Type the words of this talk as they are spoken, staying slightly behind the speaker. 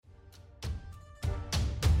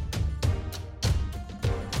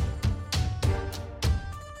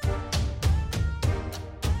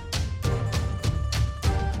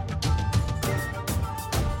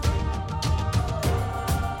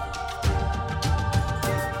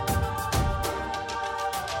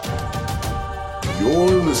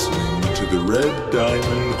You're listening to the Red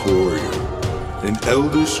Diamond Courier, an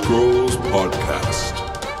Elder Scrolls podcast.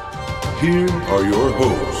 Here are your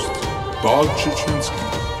hosts, Bob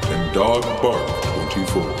Chichinski and Dog Bark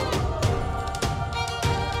 24.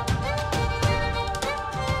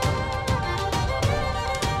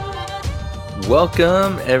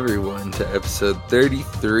 Welcome, everyone, to episode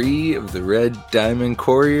 33 of the Red Diamond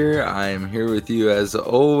Courier. I am here with you, as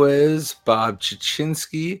always, Bob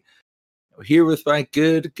Chichinski, here with my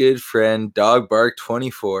good friend, Dog Bark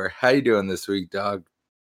 24. How you doing this week, Dog?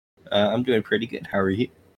 I'm doing pretty good. How are you?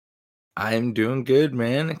 I'm doing good,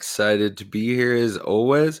 man. Excited to be here, as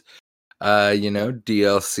always.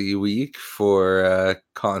 DLC week for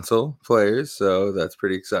console players, so that's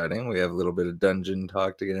pretty exciting. We have a little bit of dungeon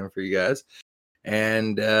talk to get in for you guys.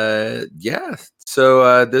 And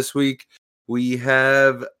so this week we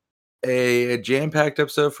have a jam-packed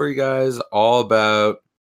episode for you guys, all about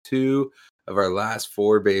 2 of our last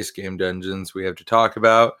 4 base game dungeons we have to talk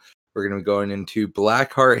about. We're going to be going into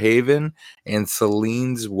Blackheart Haven and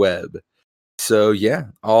Selenes Web. So yeah,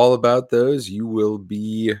 all about those. You will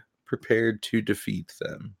be prepared to defeat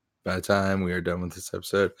them by the time we are done with this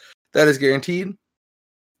episode. That is guaranteed.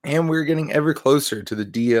 And we're getting ever closer to the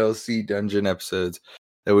DLC dungeon episodes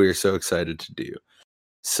that we are so excited to do.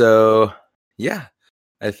 So, yeah,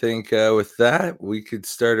 I think with that, we could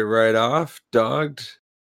start it right off. Dogged,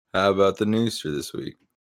 how about the news for this week?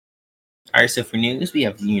 All right, so for news, we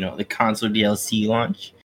have, the console DLC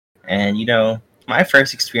launch. And, my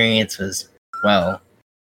first experience was, I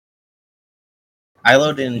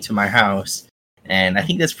loaded into my house, and I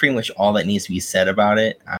think that's pretty much all that needs to be said about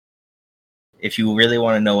it. If you really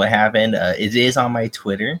want to know what happened, it is on my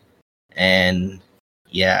Twitter, and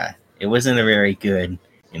yeah, it wasn't a very good,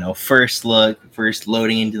 first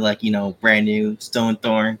loading into brand new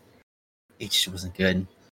Stonethorn. It just wasn't good.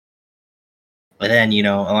 But then,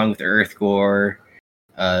 along with Earthgore,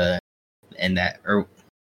 and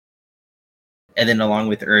then along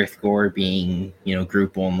with Earthgore being,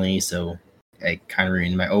 group only, so I kind of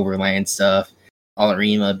ruined my Overland stuff.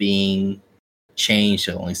 Alarima being changed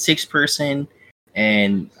to only 6-person,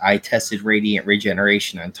 and I tested Radiant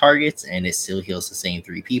Regeneration on targets, and it still heals the same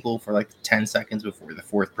 3 people for 10 seconds before the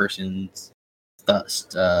 4th person's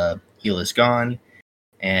heal is gone.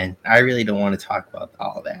 And I really don't want to talk about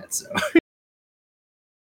all that. So,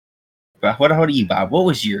 but what about you, Bob? What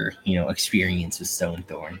was your experience with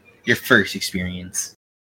Stonethorn? Your first experience?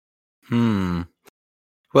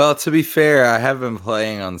 Well, to be fair, I have been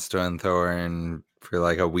playing on Stonethorn for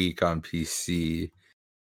a week on PC,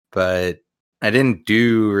 but I didn't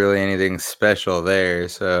do really anything special there.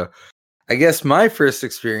 So I guess my first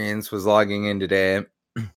experience was logging in today,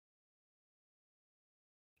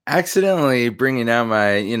 accidentally bringing out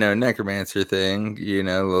my, necromancer thing,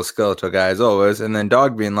 little skeletal guy as always, and then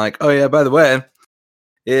Dog being like, oh yeah, by the way,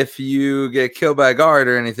 if you get killed by a guard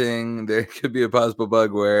or anything, there could be a possible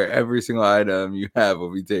bug where every single item you have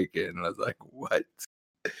will be taken. And I was like, what?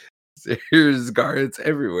 There's guards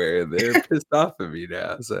everywhere. They're pissed off at me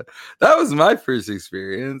now. So that was my first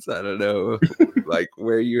experience. I don't know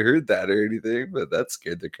where you heard that or anything, but that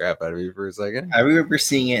scared the crap out of me for a second. I remember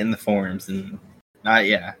seeing it in the forums, and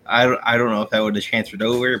I don't know if I would have transferred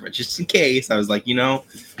over, but just in case, I was like, I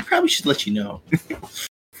probably should let you know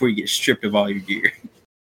before you get stripped of all your gear.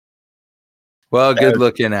 Well, good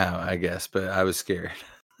looking out, I guess, but I was scared.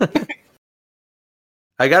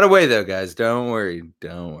 I got away, though, guys. Don't worry.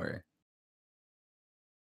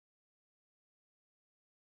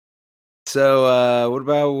 So,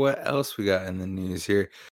 what else we got in the news here?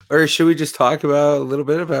 Or should we just talk about a little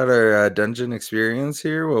bit about our dungeon experience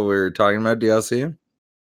here while we're talking about DLC?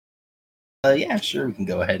 Yeah, sure. We can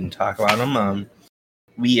go ahead and talk about them.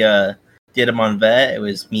 We did them on Vet. It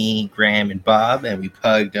was me, Graham, and Bob, and we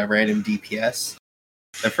pugged a random DPS.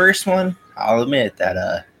 The first one, I'll admit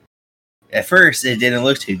that at first it didn't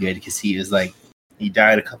look too good because he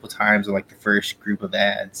died a couple times in the first group of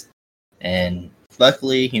ads, and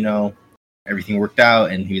luckily, everything worked out,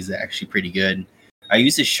 and he was actually pretty good. I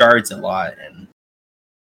use his shards a lot, and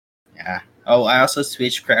yeah. Oh, I also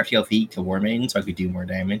switched Crafty Elfie to War Maiden so I could do more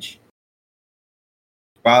damage.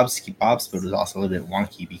 Bob's build was also a little bit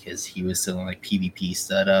wonky because he was still in PvP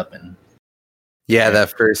stud up, and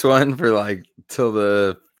that first one for till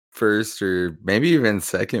the first or maybe even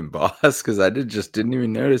second boss, because I didn't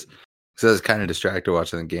even notice because I was kind of distracted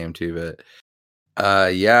watching the game too. But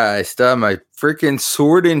I still have my freaking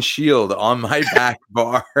sword and shield on my back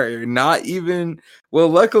bar. Not even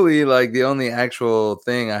luckily, the only actual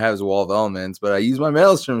thing I have is Wall of Elements, but I use my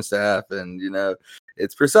Maelstrom staff, and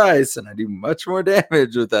it's precise, and I do much more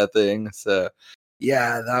damage with that thing. So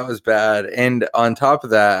Yeah, that was bad. And on top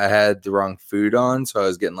of that, I had the wrong food on, so I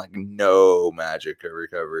was getting like no magic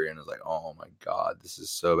recovery, and I was like, oh my god, this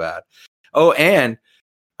is so bad. Oh, and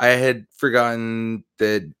I had forgotten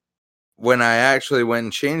that when I actually went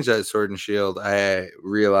and changed that sword and shield, I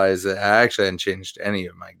realized that I actually hadn't changed any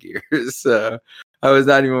of my gears. So I was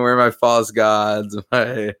not even wearing my false gods,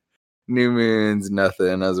 my new moons,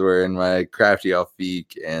 nothing. I was wearing my crafty elf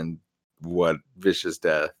feet and what vicious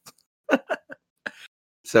death.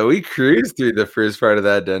 So we cruised through the first part of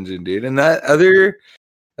that dungeon, dude. And that other,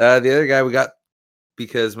 the other guy we got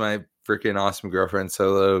because my freaking awesome girlfriend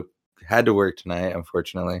Solo had to work tonight,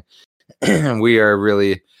 unfortunately. We are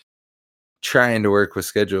really trying to work with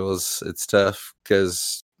schedules. It's tough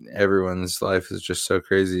because everyone's life is just so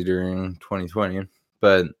crazy during 2020.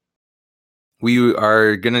 But we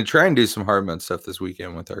are going to try and do some hard mode stuff this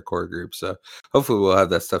weekend with our core group. So hopefully we'll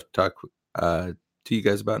have that stuff to talk to you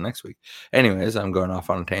guys about next week. Anyways, I'm going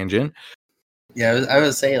off on a tangent. Yeah, I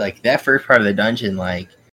would say like that first part of the dungeon, like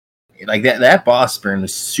that boss burn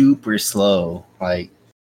was super slow. Like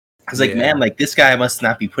I was like, man, like this guy must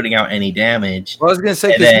not be putting out any damage. Well, I was gonna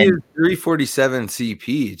say because he was 347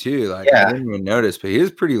 CP too. Like I didn't even notice, but he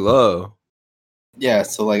was pretty low. Yeah,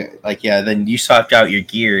 so then you swapped out your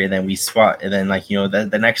gear, and then we swapped, and then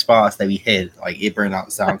the next boss that we hit, like it burned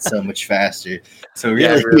out down so much faster. So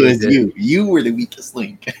really, it was you. You were the weakest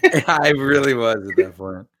link. I really was at that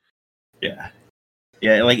point. Yeah,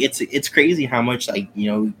 like it's crazy how much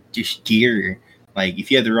just gear, like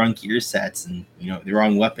if you have the wrong gear sets and the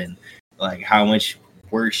wrong weapon, like how much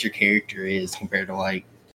worse your character is compared to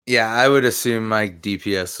Yeah, I would assume my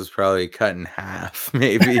DPS was probably cut in half,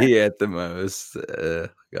 maybe at the most.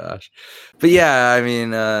 Gosh, but yeah, I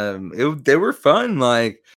mean, they were fun.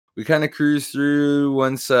 Like we kind of cruised through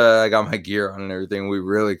once I got my gear on and everything. We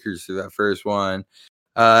really cruised through that first one.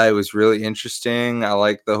 It was really interesting. I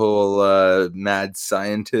like the whole mad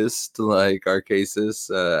scientist like Arcasis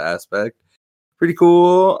aspect. Pretty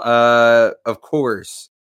cool. Of course.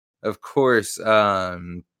 I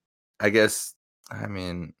guess. I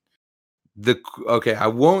mean, I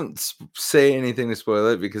won't say anything to spoil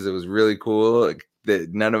it because it was really cool. Like,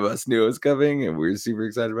 that none of us knew it was coming, and we were super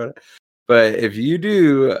excited about it. But if you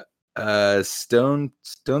do, Stonethorn,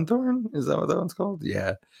 is that what that one's called?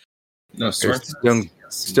 Yeah. No,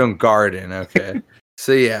 Stone Garden. Okay.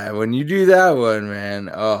 So yeah, when you do that one,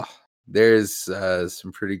 man, there's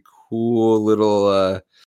some pretty cool little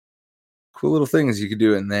things you could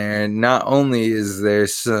do in there. Not only is there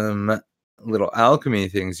some little alchemy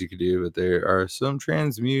things you could do, but there are some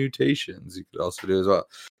transmutations you could also do as well.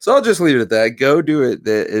 So I'll just leave it at that. Go do it.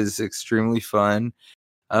 That is extremely fun.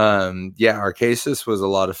 Arcasis was a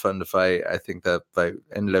lot of fun to fight. I think that fight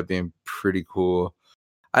ended up being pretty cool.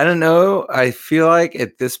 I don't know. I feel like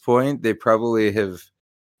at this point they probably have.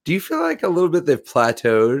 Do you feel like a little bit they've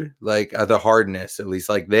plateaued, like the hardness at least?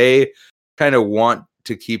 Like they kind of want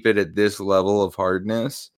to keep it at this level of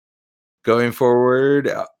hardness going forward,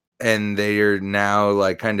 and they are now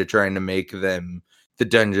like kind of trying to make the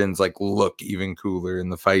dungeons like look even cooler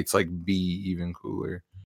and the fights like be even cooler.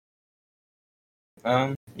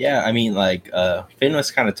 Yeah, I mean, Finn was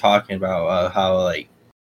kind of talking about how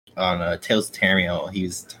on Tales of Tamriel, he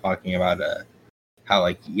was talking about how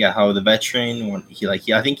the veteran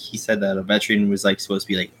I think he said that a veteran was supposed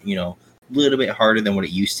to be a little bit harder than what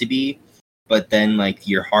it used to be, but then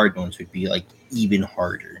your hard ones would be even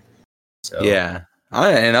harder. So yeah,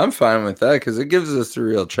 I'm fine with that because it gives us a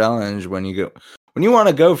real challenge when you want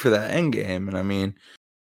to go for that end game. And I mean,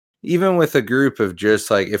 even with a group of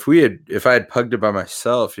just if I had pugged it by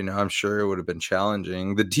myself, I'm sure it would have been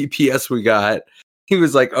challenging. The DPS we got, he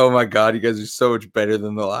was like, "Oh my god, you guys are so much better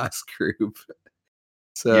than the last group."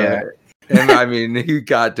 So, yeah. And I mean, he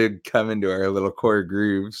got to come into our little core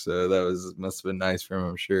group, so that must have been nice for him,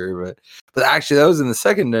 I'm sure. But actually, that was in the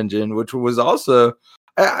second dungeon, which was also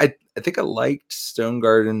I think I liked Stone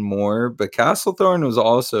Garden more, but Castlethorn was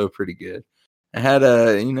also pretty good. It had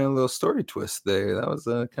a little story twist there. That was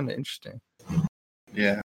kind of interesting.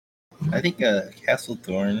 Yeah, I think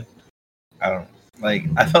Castlethorn. I don't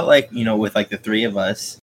I felt with the three of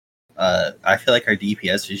us. I feel like our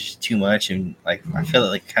DPS was just too much, and I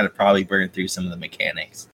feel kind of probably burned through some of the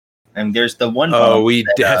mechanics. And there's the one. Oh, we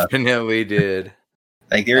definitely did.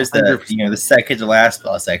 There's 100%. The second to last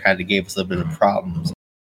boss that kind of gave us a little bit of problems.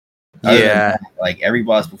 Yeah, that, every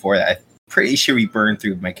boss before that, I'm pretty sure we burned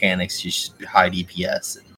through mechanics just high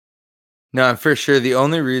DPS. No, for sure. The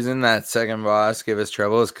only reason that second boss gave us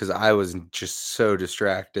trouble is because I was just so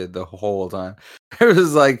distracted the whole time. There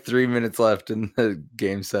was 3 minutes left in the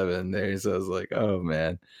game 7 there, so I was like, "Oh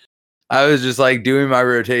man." I was just like doing my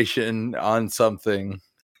rotation on something.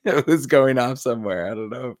 It was going off somewhere. I don't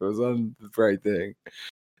know if it was on the right thing.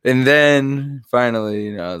 And then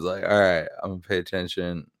finally, I was like, all right, I'm gonna pay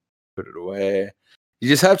attention, put it away. You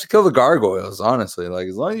just have to kill the gargoyles, honestly. Like,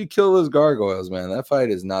 as long as you kill those gargoyles, man, that fight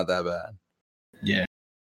is not that bad. Yeah.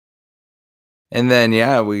 And then,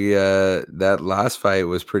 yeah, we that last fight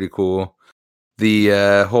was pretty cool.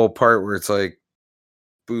 The whole part where it's like,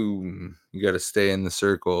 boom, you got to stay in the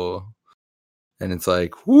circle, and it's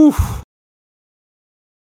like, whoo.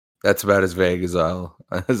 That's about as vague as I'll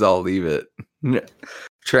leave it.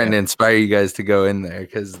 Trying to inspire you guys to go in there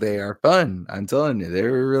because they are fun. I'm telling you, they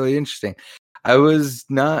were really interesting. I was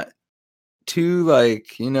not too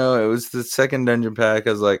like, it was the second dungeon pack.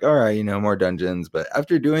 I was like, all right, more dungeons. But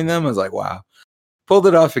after doing them, I was like, wow, pulled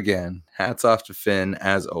it off again. Hats off to Finn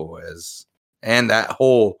as always, and that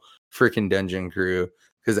whole freaking dungeon crew.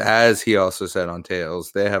 Because as he also said on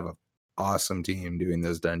Tales, they have an awesome team doing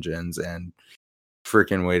those dungeons, and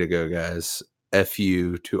freaking way to go, guys. F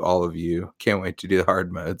you to all of you. Can't wait to do the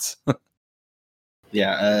hard modes.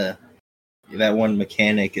 Yeah, that one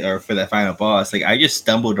mechanic or for that final boss, like I just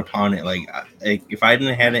stumbled upon it. Like if I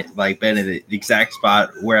didn't have it like been at the exact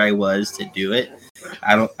spot where I was to do it,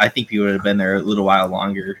 I think we would have been there a little while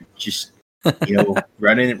longer. Just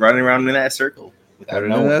running around in that circle without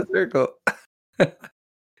knowing. That circle.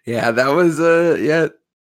 Yeah, that was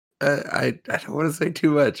I don't want to say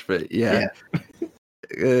too much, but yeah.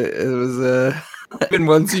 It was and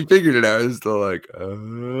once you figured it out, it was still like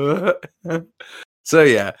So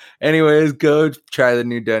yeah, anyways, go try the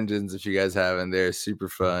new dungeons if you guys haven't. They're super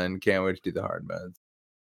fun. Can't wait to do the hard modes.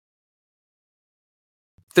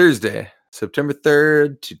 Thursday, September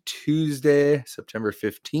 3rd to Tuesday, September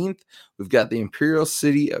 15th, we've got the Imperial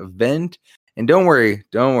City event. And don't worry,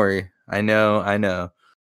 I know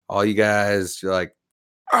all you guys, you're like,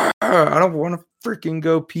 I don't want to freaking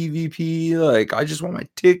go PvP. Like, I just want my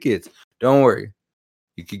tickets. Don't worry.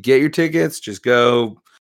 You could get your tickets. Just go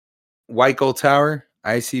White Gold Tower,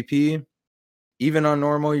 ICP. Even on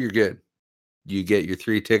normal, you're good. You get your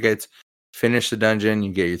 3 tickets. Finish the dungeon,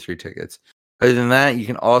 you get your 3 tickets. Other than that, you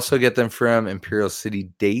can also get them from Imperial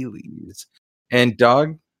City dailies. And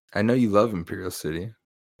Dog, I know you love Imperial City.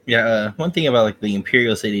 Yeah, one thing about like the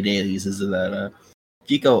Imperial City dailies is that if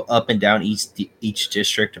you go up and down each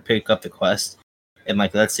district to pick up the quest, and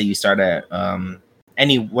like let's say you start at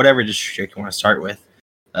whatever district you want to start with,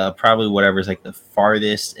 probably whatever's like the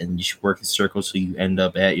farthest, and you should work the circle so you end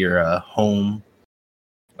up at your home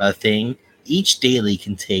thing. Each daily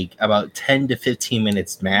can take about 10 to 15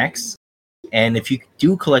 minutes max, and if you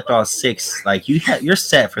do collect all 6, like you're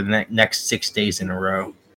set for the next 6 days in a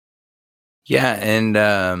row. Yeah,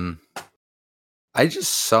 and I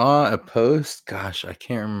just saw a post. Gosh, I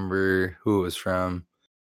can't remember who it was from.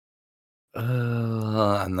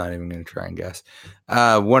 I'm not even going to try and guess.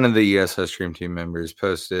 One of the ESS Stream Team members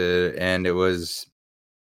posted, and it was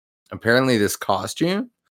apparently this costume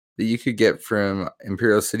that you could get from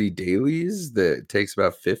Imperial City dailies that takes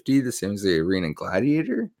about 50, the same as the Arena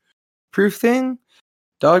Gladiator proof thing.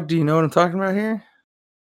 Dog, do you know what I'm talking about here?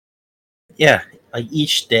 Yeah, like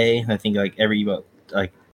each day, I think like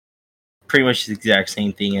pretty much the exact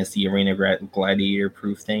same thing as the Arena Gladiator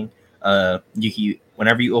proof thing.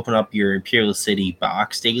 Whenever you open up your Imperial City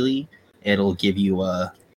box daily, it'll give you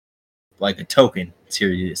a token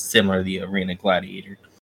series similar to the Arena Gladiator,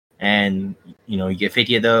 and you get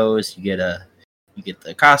 50 of those. You get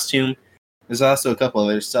the costume. There's also a couple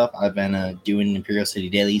other stuff I've been doing Imperial City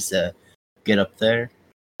dailies to get up there.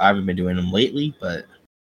 I haven't been doing them lately, but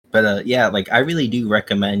yeah, like I really do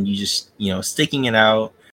recommend you just sticking it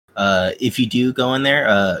out. If you do go in there,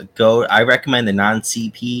 I recommend the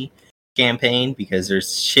non-CP campaign because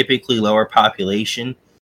there's typically lower population.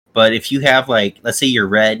 But if you have let's say you're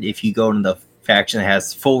red, if you go into the faction that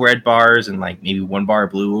has full red bars and like maybe 1 bar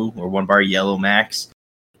blue or 1 bar yellow max,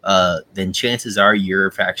 then chances are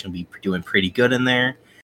your faction will be doing pretty good in there.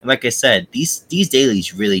 And like I said, these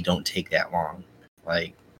dailies really don't take that long.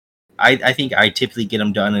 Like I think I typically get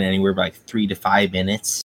them done in anywhere by 3 to 5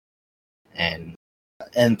 minutes, and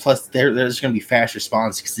plus there's going to be fast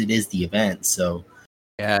response because it is the event. So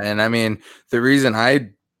yeah, and I mean the reason I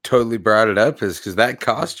totally brought it up is because that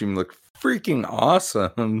costume looked freaking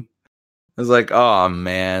awesome. I was like, oh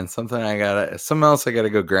man, something else I gotta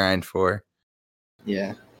go grind for.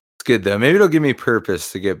 Yeah, it's good though. Maybe it'll give me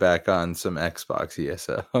purpose to get back on some Xbox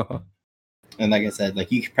ESO. And like I said,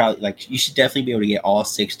 you could probably you should definitely be able to get all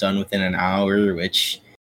 6 done within an hour, which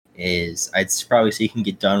is I'd probably say you can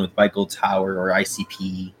get done with White Gold Tower or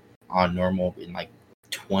ICP on normal in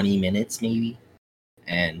 20 minutes maybe,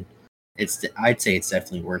 and I'd say it's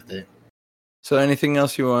definitely worth it. So anything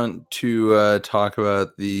else you want to talk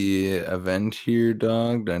about the event here,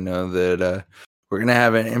 Dog? I know that we're going to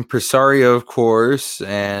have an impresario, of course,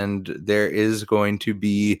 and there is going to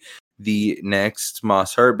be the next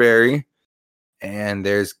Moss Heartberry. And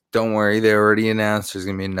don't worry, they already announced there's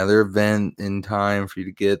going to be another event in time for you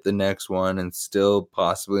to get the next one, and still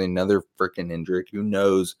possibly another freaking Indrik. Who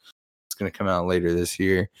knows? It's going to come out later this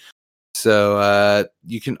year. So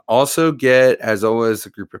you can also get, as always, a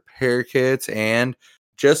group of pair kits, and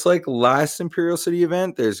just like last Imperial City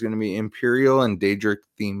event, there's going to be Imperial and Daedric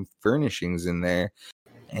themed furnishings in there.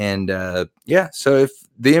 And so if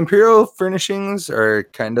the Imperial furnishings are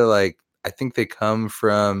kind of like, I think they come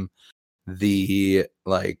from the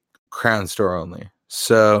like crown store only.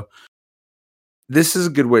 So this is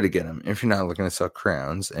a good way to get them if you're not looking to sell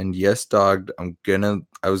crowns. And yes, Dog,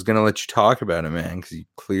 I was gonna let you talk about it, man, because you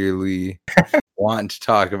clearly want to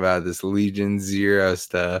talk about this Legion Zero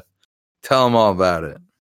stuff. Tell them all about it.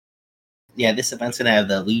 Yeah, this event's going to have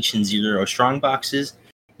the Legion Zero strong boxes.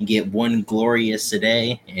 You get one Glorious a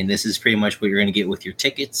day, and this is pretty much what you're going to get with your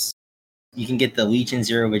tickets. You can get the Legion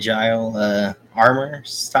Zero Vigile armor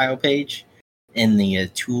style page and the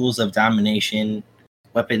Tools of Domination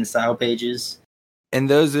weapon style pages. And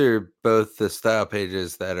those are both the style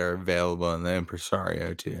pages that are available in the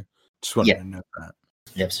Impresario too. Just wanted to note that.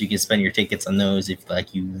 Yep, so you can spend your tickets on those if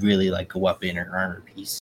like you really like a weapon or armor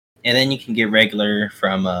piece. And then you can get regular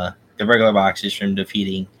from the regular boxes from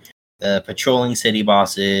defeating the patrolling city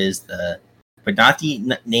bosses, but not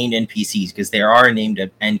the named NPCs, because there are named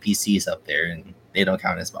NPCs up there and they don't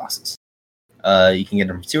count as bosses. You can get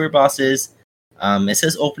them from sewer bosses. It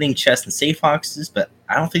says opening chests and safe boxes, but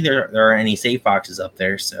I don't think there are any safe boxes up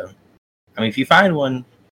there. So, I mean, if you find one,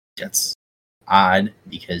 that's odd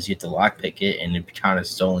because you have to lockpick it and it count as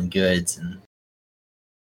stolen goods, and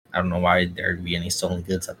I don't know why there'd be any stolen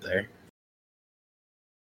goods up there.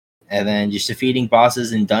 And then just defeating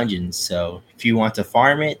bosses in dungeons. So if you want to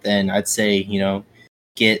farm it, then I'd say,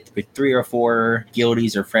 get with 3 or 4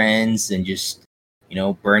 guildies or friends and just,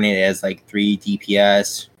 burn it as like 3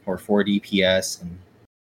 DPS or 4 DPS and,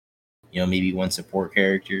 maybe 1 support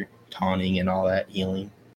character, taunting and all that, healing.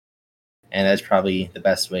 And that's probably the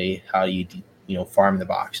best way how you, farm the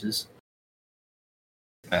boxes.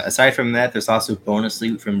 Aside from that, there's also bonus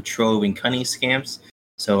loot from Trove and Cunning scams.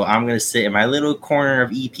 So I'm going to sit in my little corner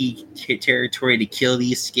of EP territory to kill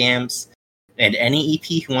these scams. And any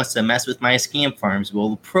EP who wants to mess with my scam farms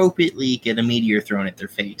will appropriately get a meteor thrown at their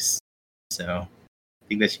face. So I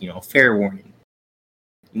think that's, fair warning.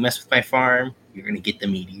 You mess with my farm, you're going to get the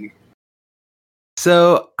meteor.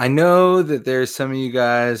 So I know that there's some of you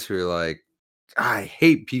guys who are like, I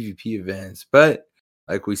hate PvP events. But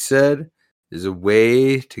like we said, there's a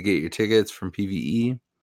way to get your tickets from PvE.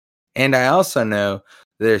 And I also know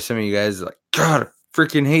there's some of you guys like, God, I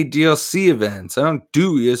freaking hate DLC events. I don't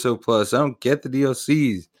do ESO Plus. I don't get the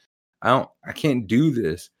DLCs. I can't do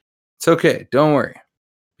this. It's okay. Don't worry.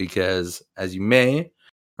 Because as you may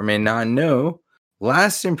or may not know,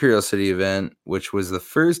 last Imperial City event, which was the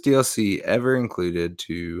first DLC ever included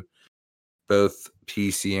to both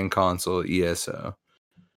PC and console ESO,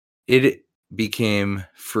 it became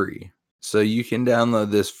free. So you can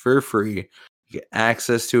download this for free. Get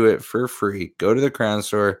access to it for free. Go to the Crown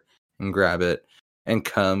Store and grab it and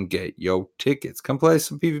come get your tickets. Come play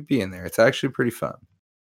some PvP in there. It's actually pretty fun.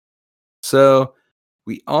 So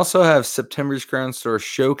we also have September's Crown Store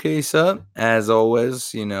Showcase up. As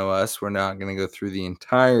always, you know us, we're not going to go through the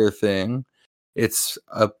entire thing. It's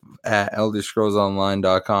up at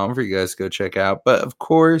elderscrollsonline.com for you guys to go check out. But of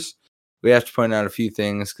course, we have to point out a few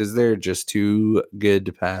things because they're just too good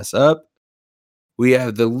to pass up. We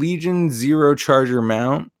have the Legion Zero Charger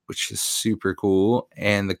mount, which is super cool,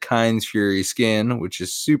 and the Kind's Fury skin, which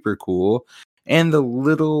is super cool, and the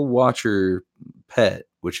Little Watcher pet,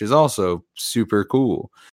 which is also super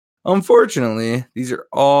cool. Unfortunately, these are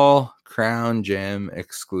all Crown Gem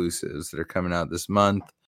exclusives that are coming out this month.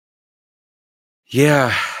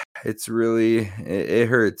 Yeah, it's really, it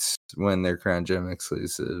hurts when they're Crown Gem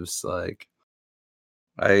exclusives. Like,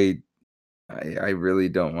 I really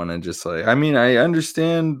don't want to just like, I mean, I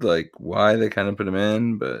understand like why they kind of put them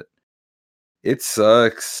in, but it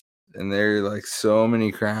sucks. And there are like so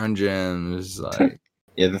many Crown Gems. Like,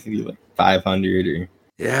 yeah, I think like 500 or.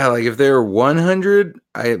 Yeah, like if they were 100,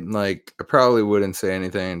 I probably wouldn't say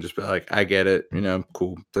anything and just be like, I get it,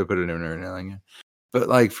 cool. They put it in everything. But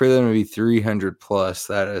like for them to be 300 plus,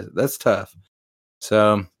 that's tough.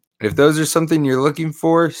 So if those are something you're looking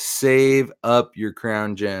for, save up your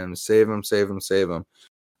Crown Gems. Save them, save them, save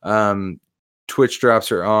them. Twitch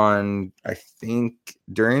drops are on, I think,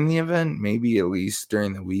 during the event, maybe at least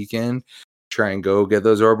during the weekend. try and go get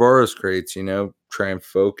those Ouroboros crates, try and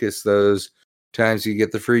focus those times you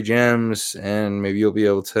get the free gems, and maybe you'll be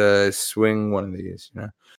able to swing one of these.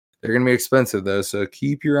 They're going to be expensive though, so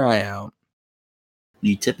keep your eye out.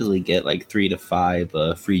 You typically get like 3 to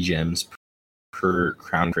 5 free gems per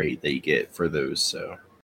crown crate that you get for those, so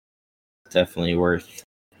definitely worth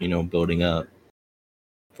building up.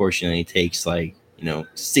 Fortunately, it takes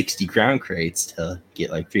 60 crown crates to get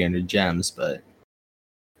like 300 gems, but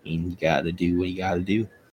you gotta do what you gotta do.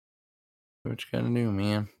 What you gotta do,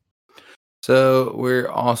 man. So we're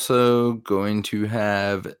also going to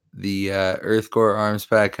have the Earthcore Arms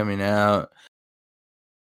Pack coming out.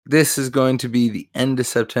 This is going to be the end of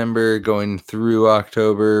September going through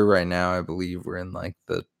October. Right now, I believe we're in like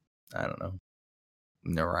the, I don't know,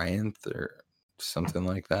 Narayanth or something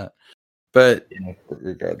like that. But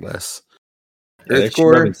regardless,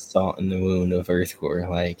 Earthcore, salt in the wound of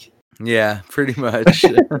Earthcore, yeah, pretty much.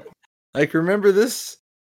 Remember this?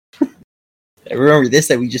 I remember this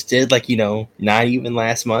that we just did, not even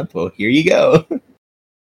last month. Well, here you go.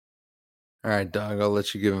 All right, dog. I'll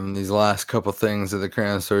let you give them these last couple things of the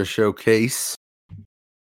Crown Store showcase.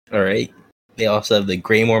 All right. They also have the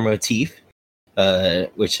Greymore motif,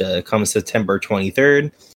 which comes September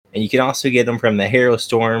 23rd, and you can also get them from the Hero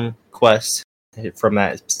Storm quest from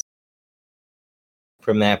that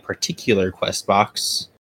particular quest box.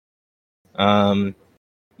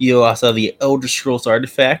 You also have the Elder Scrolls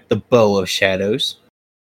artifact, the Bow of Shadows.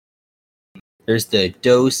 There's the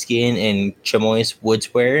doe skin and chamois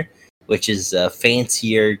woodswear, which is a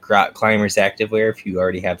fancier Grot Climbers activewear if you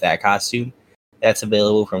already have that costume. That's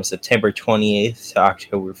available from September 28th to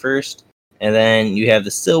October 1st. And then you have the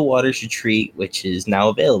Stillwater's Retreat, which is now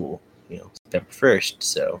available, September 1st.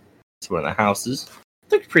 So it's one of the houses.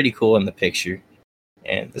 It looked pretty cool in the picture.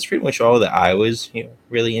 And that's pretty much all that I was,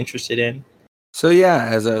 really interested in. So yeah,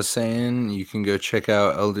 as I was saying, you can go check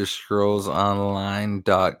out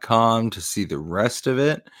ElderScrollsOnline.com to see the rest of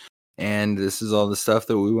it. And this is all the stuff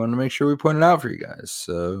that we want to make sure we pointed out for you guys.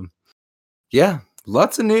 So yeah,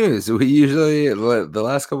 lots of news. We usually, the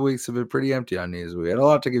last couple weeks have been pretty empty on news. We had a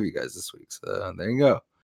lot to give you guys this week. So there you go.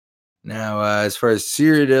 Now, as far as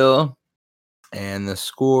Cyrodiil and the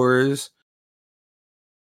scores,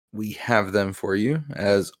 we have them for you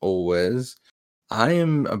as always. I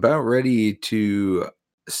am about ready to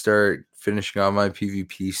start finishing off my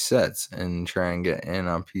PvP sets and try and get in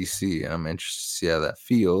on PC. And I'm interested to see how that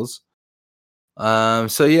feels.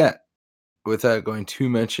 So yeah, without going too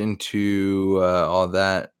much into all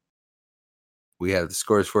that, we have the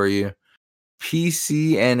scores for you.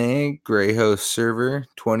 PCNA Greyhost server,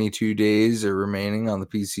 22 days are remaining on the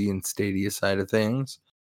PC and Stadia side of things.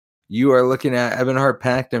 You are looking at Ebonheart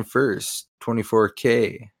Pact in first,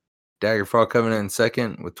 24K. Daggerfall Covenant in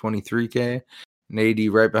second with 23K. And AD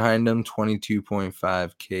right behind them,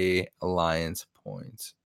 22.5K Alliance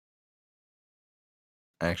points.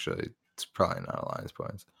 Actually, it's probably not Alliance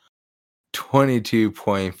points.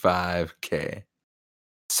 22.5K.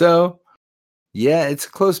 So, yeah, it's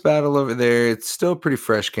a close battle over there. It's still a pretty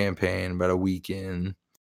fresh campaign, about a week in.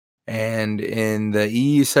 And in the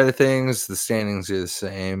EU side of things, the standings are the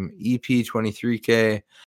same. EP 23K,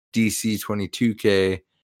 DC 22K,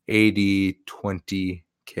 AD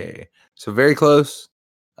 20K. So very close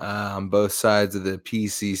on both sides of the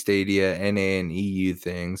PC, Stadia, NA, and EU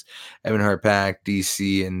things. Ebonheart Pact,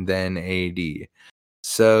 DC, and then AD.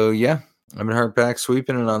 So yeah, Ebonheart Pact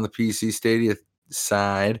sweeping it on the PC Stadia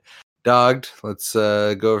side. Dogged. Let's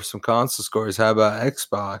go over some console scores. How about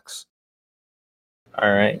Xbox?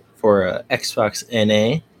 All right. For Xbox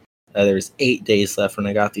NA, there's 8 days left when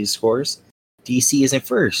I got these scores. DC is in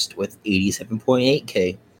first with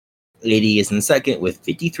 87.8K. AD is in second with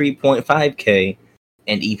 53.5K.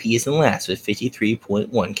 And EP is in last with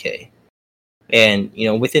 53.1K. And,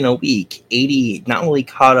 within a week, AD not only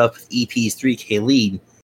caught up with EP's 3K lead,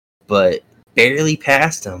 but barely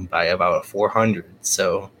passed him by about 400.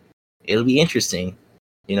 So it'll be interesting.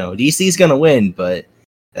 DC's going to win, but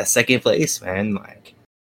that second place, man,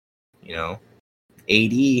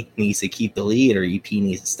 AD needs to keep the lead or EP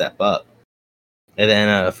needs to step up. And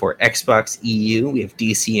then for Xbox EU, we have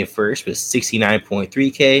DC in first with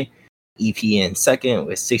 69.3K, EP in second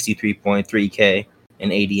with 63.3K,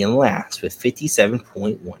 and AD in last with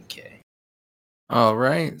 57.1K. All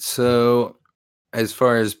right, so as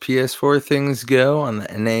far as PS4 things go, on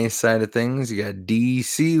the NA side of things, you got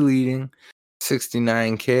DC leading,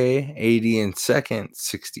 69K, AD in second,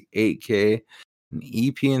 68K, and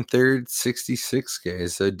EP in third,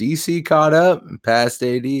 66K. So DC caught up and passed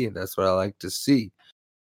AD. That's what I like to see.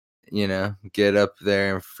 Get up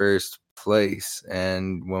there in first place.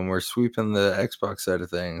 And when we're sweeping the Xbox side of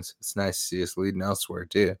things, it's nice to see us leading elsewhere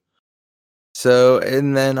too. So,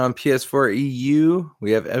 and then on PS4 EU,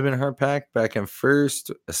 we have Ebonheart Pact back in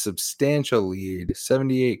first, a substantial lead,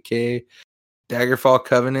 78k. Daggerfall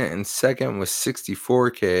Covenant in second with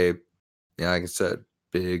 64k. Yeah, like I said,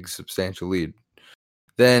 big substantial lead.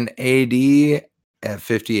 Then AD at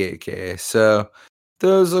 58k. So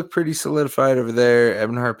those look pretty solidified over there.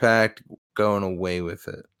 Ebonheart Pact going away with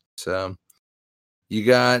it. So you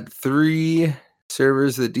got 3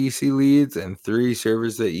 servers that DC leads and 3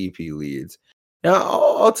 servers that EP leads. Now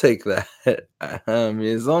I'll take that.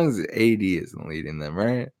 As long as AD isn't leading them,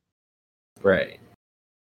 right? Right.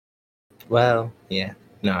 Well, yeah.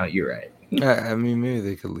 No, you're right. I mean, maybe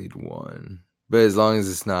they could lead 1, but as long as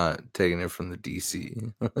it's not taking it from the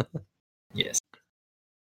DC. Yes.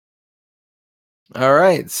 All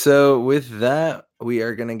right. So with that, we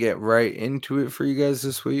are gonna get right into it for you guys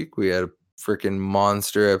this week. We had a freaking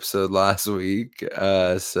monster episode last week.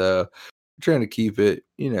 So we're trying to keep it,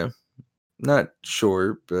 not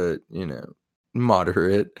short, but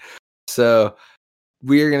moderate. So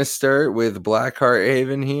we are gonna start with Blackheart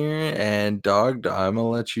Haven here, and Dog, I'm gonna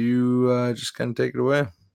let you just kind of take it away.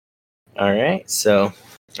 All right. So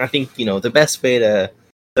I think, the best way to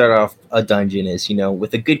start off a dungeon is,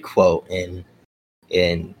 with a good quote, and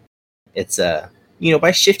it's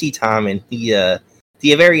by Shifty Tom, and he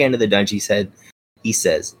the very end of the dungeon he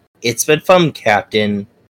says, "It's been fun, Captain."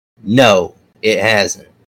 No, it hasn't.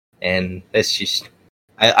 And that's just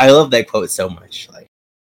I love that quote so much.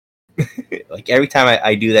 Like every time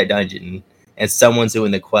I do that dungeon and someone's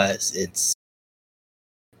doing the quest, it's,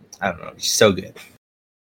 I don't know, it's so good.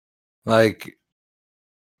 Like,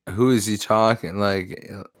 who is he talking? Like,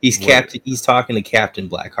 He's talking to Captain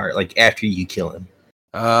Blackheart, like after you kill him.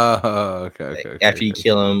 Oh, okay. After you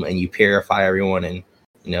kill him and you purify everyone, and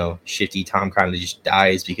Shifty Tom kind of just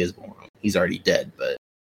dies because he's already dead. But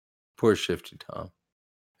poor Shifty Tom.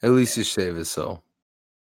 At least you save his soul.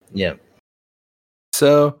 Yeah.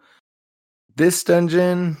 So this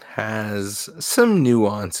dungeon has some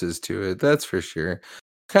nuances to it, that's for sure.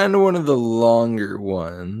 Kind of one of the longer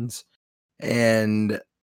ones. And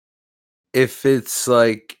if it's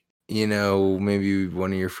like, maybe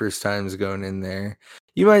one of your first times going in there,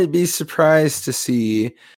 you might be surprised to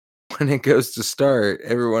see when it goes to start,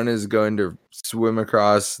 everyone is going to swim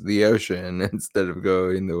across the ocean instead of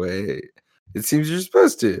going the way it seems you're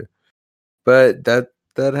supposed to. But that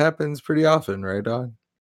happens pretty often, right, Dog?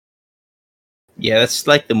 Yeah, that's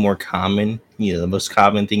like the more common, the most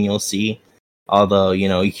common thing you'll see. Although,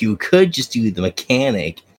 you could just do the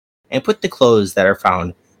mechanic and put the clothes that are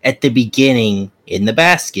found at the beginning in the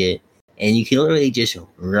basket, and you can literally just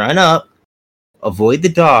run up, avoid the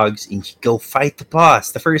dogs, and go fight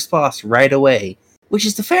the first boss right away, which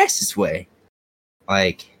is the fastest way.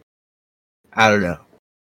 Like, I don't know.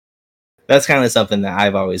 That's kind of something that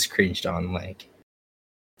I've always cringed on. Like,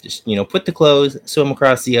 just, put the clothes, swim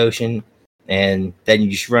across the ocean, and then you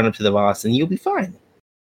just run up to the boss and you'll be fine.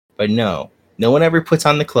 But no one ever puts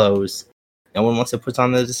on the clothes. No one wants to put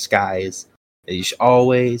on the disguise. They just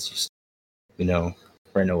always just,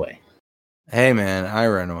 run away. Hey, man, I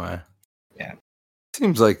run away. Yeah.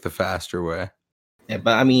 Seems like the faster way. Yeah,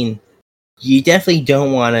 but I mean, you definitely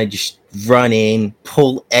don't want to just run in,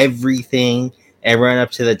 pull everything, and run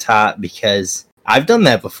up to the top, because I've done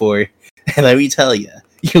that before. And let me tell you,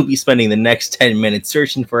 you'll be spending the next 10 minutes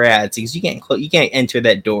searching for ads because you can't enter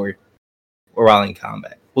that door while in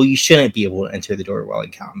combat. Well, you shouldn't be able to enter the door while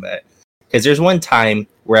in combat. Because there's one time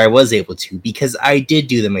where I was able to, because I did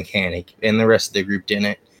do the mechanic and the rest of the group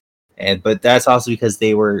didn't. But that's also because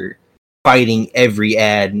they were fighting every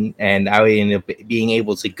ad, and I ended up being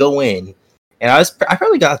able to go in. And I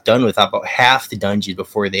probably got done with about half the dungeon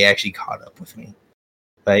before they actually caught up with me.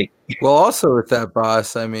 Well, also with that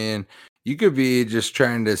boss, I mean, you could be just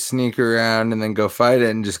trying to sneak around and then go fight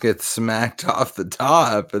it and just get smacked off the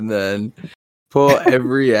top and then pull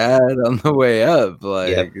every ad on the way up.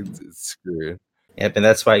 Like, yep. It's screwed. Yep, and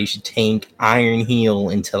that's why you should tank Iron Heel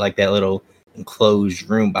into like that little enclosed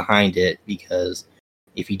room behind it, because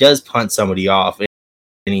if he does punt somebody off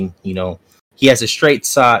and he has a straight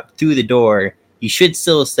shot through the door, he should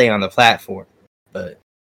still stay on the platform. But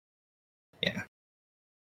yeah,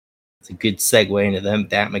 it's a good segue into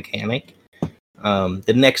that mechanic.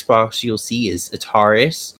 The next boss you'll see is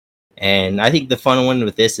Ataris, and I think the fun one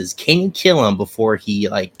with this is, can you kill him before he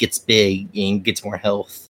gets big and gets more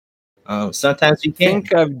health? Sometimes you can. I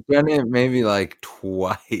think I've done it maybe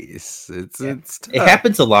twice. It's tough. It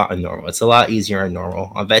happens a lot on normal. It's a lot easier on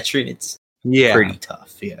normal. On veteran, it's pretty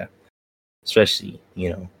tough. Yeah, especially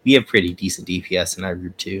we have pretty decent DPS in our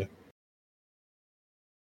group too.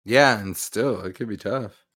 Yeah, and still, it could be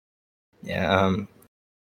tough. Yeah.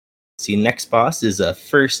 See, next boss is a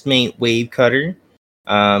first mate wave cutter.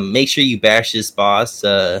 Make sure you bash this boss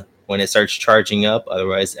when it starts charging up,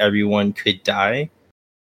 otherwise everyone could die.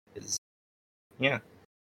 Yeah,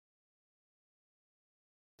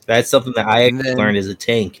 that's something that I And then, learned as a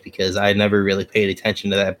tank because I never really paid attention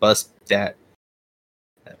to that bus. That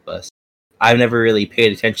bus. I've never really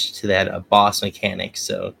paid attention to that boss mechanic,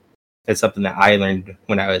 so that's something that I learned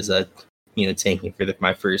when I was tanking for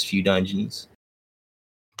my first few dungeons.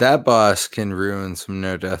 that boss can ruin some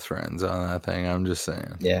no death runs on that thing. I'm just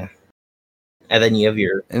saying. Yeah, and then you have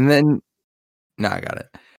your And then, no, I got it.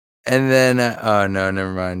 And then, oh no,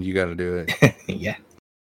 never mind. You got to do it. yeah.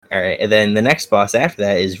 All right, and then the next boss after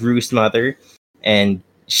that is Roost Mother, and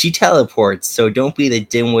she teleports. So don't be the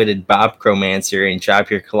dim-witted Bob Chromancer and drop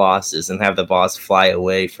your Colossus and have the boss fly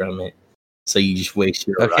away from it. So you just waste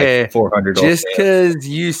your Okay, 400. just because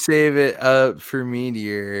you save it up for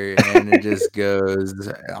Meteor and it just goes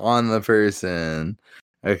on the person.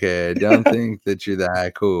 Okay, don't think that you're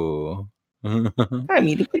that cool. I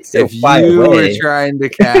mean, it could still If fly you were away. trying to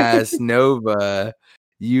cast Nova,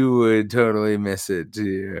 you would totally miss it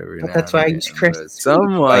too every But now that's and why I again. use Crescent But Sweep.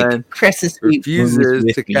 someone Crescent Sweep moves refuses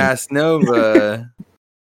with to me. cast Nova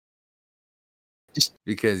Just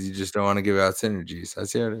because you just don't want to give out synergies. I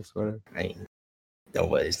see how it is. Whatever. I mean,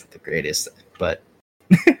 Nova's the greatest, but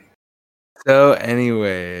So,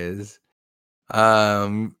 anyways,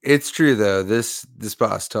 it's true though. This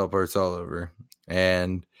boss teleports all over,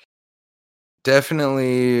 and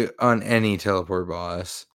definitely on any teleport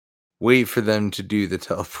boss, wait for them to do the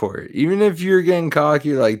teleport. Even if you're getting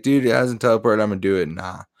cocky, like, dude, it hasn't teleported, I'm gonna do it.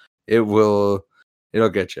 Nah, it'll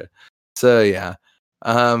get you. So yeah,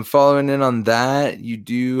 following in on that, you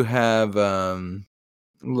do have a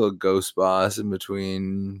little ghost boss in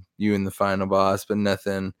between you and the final boss, but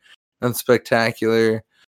nothing unspectacular.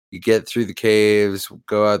 You get through the caves,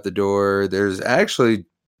 go out the door. There's actually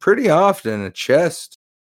pretty often a chest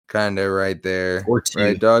kind of right there. or two.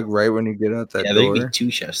 Right, dog? Right when you get out that Yeah, there'd be door.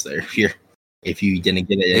 2 chests there if you didn't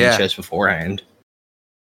get any Yeah. chest beforehand.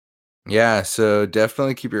 Yeah, so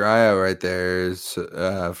definitely keep your eye out right there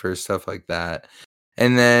for stuff like that.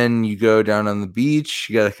 And then you go down on the beach.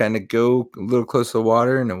 You got to kind of go a little close to the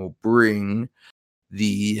water, and it will bring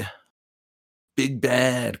the big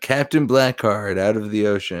bad Captain Blackheart out of the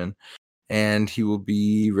ocean, and he will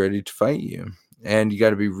be ready to fight you. And you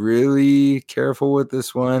got to be really careful with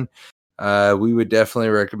this one. We would definitely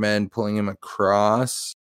recommend pulling him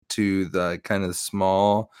across to the kind of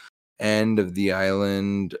small end of the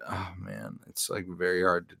island. Oh man, it's like very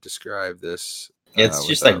hard to describe this. It's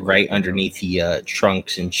just like without, right underneath the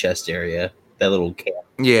trunks and chest area. That little camp.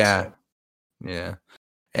 Yeah, So, yeah.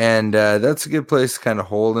 And that's a good place to kind of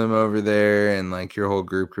hold him over there, and like your whole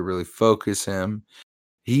group could really focus him.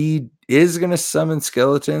 He is going to summon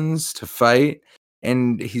skeletons to fight,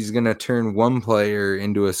 and he's going to turn one player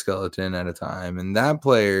into a skeleton at a time. And that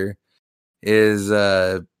player is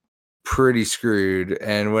pretty screwed.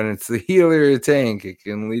 And when it's the healer or tank, it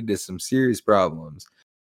can lead to some serious problems.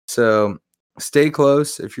 So stay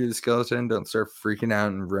close. If you're the skeleton, don't start freaking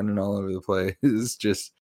out and running all over the place.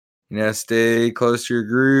 Just, stay close to your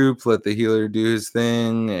group, let the healer do his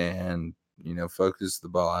thing, and, focus the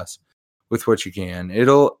boss with what you can.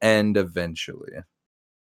 It'll end eventually.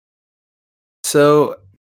 So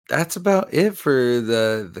that's about it for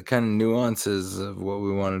the kind of nuances of what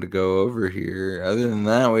we wanted to go over here. Other than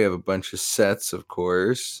that, we have a bunch of sets, of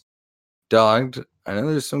course. Dogged, I know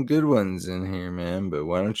there's some good ones in here, man, but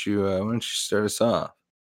why don't you start us off?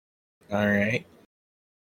 all right.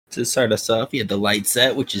 To start us off, you have the light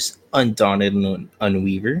set, which is Undaunted and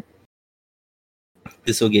Unweaver.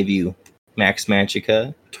 This will give you Max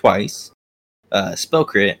Magicka twice, spell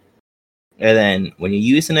crit, and then when you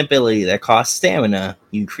use an ability that costs stamina,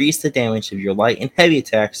 you increase the damage of your light and heavy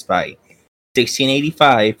attacks by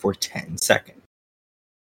 1685 for 10 seconds.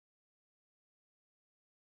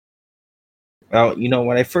 Well,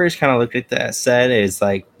 when I first kind of looked at that set, it's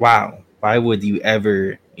like, wow, why would you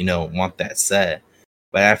ever, want that set?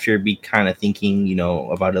 But after be kind of thinking,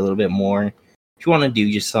 about it a little bit more, if you want to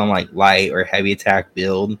do just some like light or heavy attack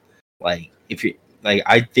build, like if you're like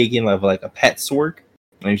I'm thinking of like a pet Sork,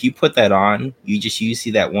 and if you put that on, you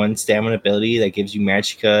see that one stamina ability that gives you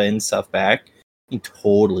Magicka and stuff back. You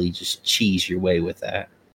totally just cheese your way with that.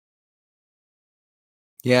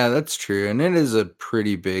 Yeah, that's true. And it is a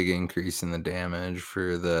pretty big increase in the damage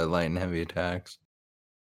for the light and heavy attacks.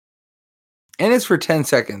 And it's for 10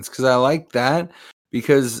 seconds because I like that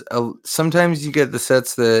because sometimes you get the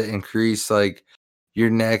sets that increase like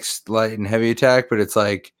your next light and heavy attack, but it's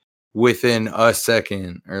like within a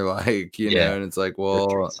second, or like, Yeah. and it's like, Or well,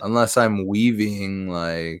 3 seconds. unless I'm weaving,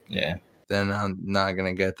 like, Yeah. then I'm not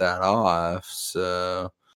gonna get that off.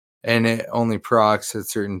 So, and it only procs at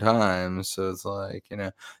certain times. So it's like,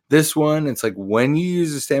 this one, it's like when you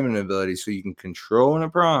use the stamina ability, so you can control when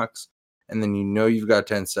it procs, and then you've got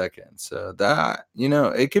 10 seconds. So that,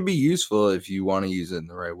 it could be useful if you want to use it in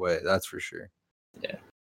the right way. That's for sure. Yeah.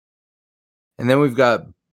 And then we've got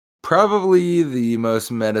probably the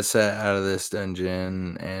most meta set out of this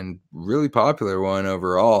dungeon and really popular one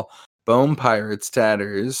overall, Bone Pirates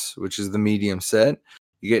Tatters, which is the medium set.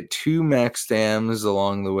 You get 2 max stams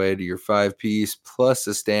along the way to your 5-piece plus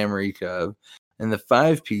a stam recuv. And the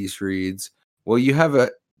 5-piece reads, well, you have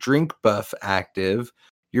a drink buff active.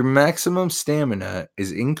 Your maximum stamina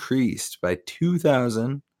is increased by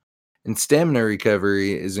 2,000 and stamina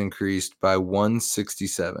recovery is increased by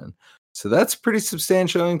 167. So that's a pretty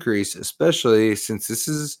substantial increase, especially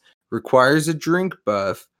since requires a drink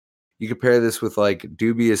buff. You compare this with like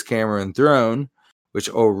Dubious Camera and Throne, which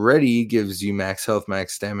already gives you max health,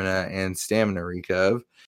 max stamina, and stamina recuv.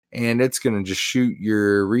 And it's going to just shoot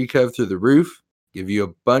your recuv through the roof, give you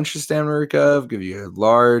a bunch of stamina recuv, give you a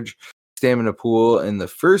large stamina pool in the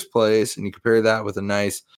first place. And you compare that with a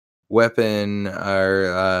nice weapon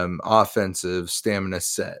or offensive stamina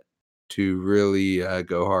set to really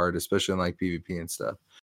go hard, especially in like PvP and stuff.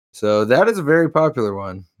 So that is a very popular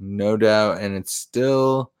one, no doubt, and it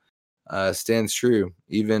still stands true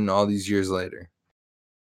even all these years later.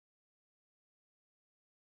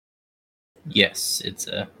 Yes, it's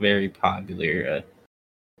a very popular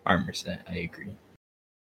armor set. I agree.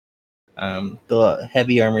 The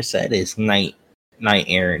heavy armor set is Knight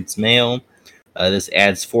Errant's Mail. This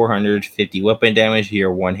adds 450 weapon damage to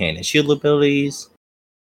your one-handed shield abilities.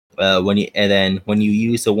 When you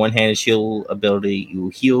use the one-handed shield ability, you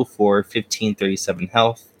heal for 1537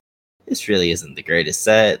 health. This really isn't the greatest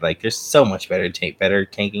set. Like, there's so much better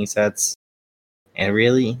tanking sets. And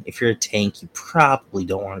really, if you're a tank, you probably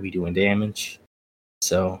don't want to be doing damage.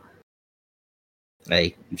 So,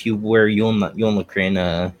 like, if you wear Yulnakrin,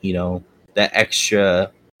 that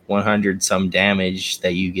extra 100 some damage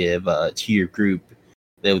that you give to your group,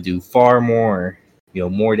 they'll do far more,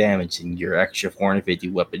 more damage than your extra 450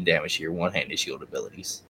 weapon damage to your one-handed shield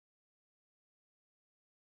abilities.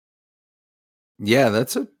 Yeah,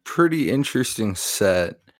 that's a pretty interesting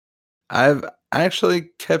set. I've actually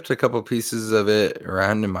kept a couple pieces of it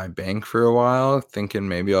around in my bank for a while, thinking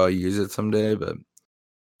maybe I'll use it someday, but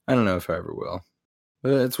I don't know if I ever will.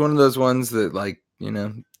 But it's one of those ones that, like,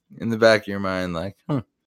 in the back of your mind, like,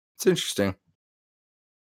 it's interesting.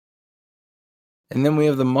 And then we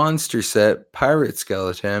have the monster set, Pirate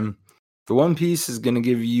Skeleton. The 1-piece is going to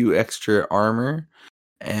give you extra armor,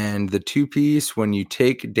 and the 2-piece, when you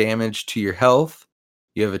take damage to your health,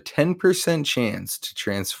 you have a 10% chance to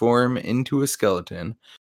transform into a skeleton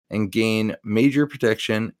and gain major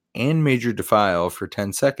protection and major defile for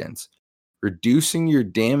 10 seconds, reducing your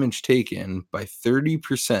damage taken by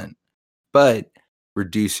 30%, but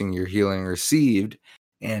reducing your healing received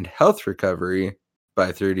and health recovery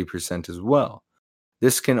by 30% as well.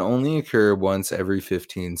 This can only occur once every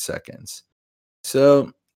 15 seconds.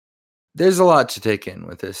 So there's a lot to take in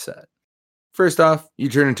with this set. First off, you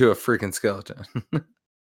turn into a freaking skeleton,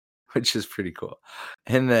 which is pretty cool.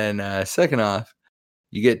 And then second off,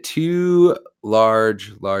 you get 2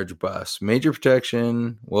 large buffs. Major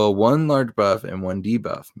protection, 1 large buff and 1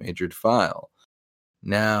 debuff, major defile.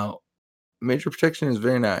 Now, major protection is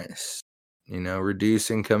very nice.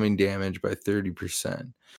 Reduce incoming damage by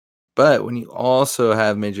 30%. But when you also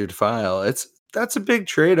have major defile, that's a big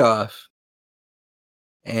trade-off.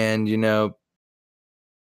 And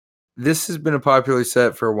this has been a popular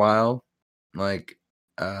set for a while, like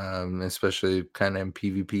especially kind of in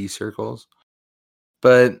PvP circles.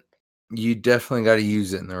 But you definitely got to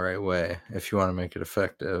use it in the right way if you want to make it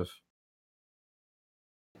effective.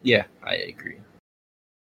 Yeah, I agree.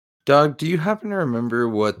 Dog, do you happen to remember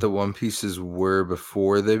what the 1-pieces were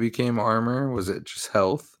before they became armor? Was it just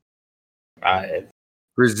health?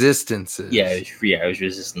 Resistances. Yeah, it was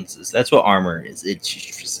resistances. That's what armor is. It's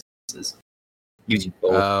just resistances. Using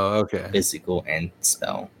both okay. physical and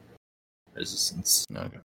spell resistance.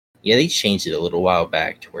 Okay. Yeah, they changed it a little while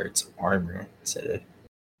back to where it's armor instead of.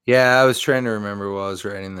 Yeah, I was trying to remember while I was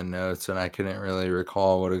writing the notes, and I couldn't really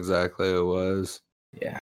recall what exactly it was.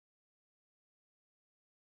 Yeah.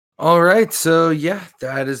 All right, so yeah,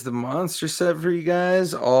 that is the monster set for you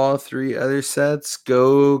guys. All 3 other sets,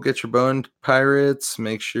 go get your bone pirates.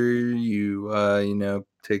 Make sure you,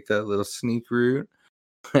 take that little sneak route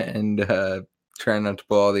and try not to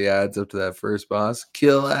pull all the ads up to that first boss.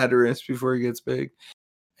 Kill Adderus before he gets big.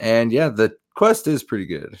 And yeah, the quest is pretty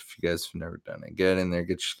good if you guys have never done it. Get in there,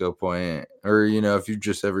 get your skill point, or if you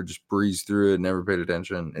just ever just breeze through it, never paid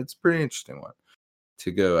attention, it's a pretty interesting one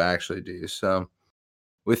to go actually do. So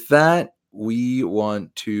with that, we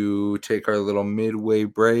want to take our little midway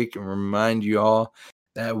break and remind you all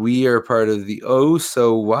that we are part of the oh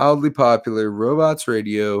so wildly popular Robots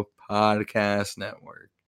Radio podcast network,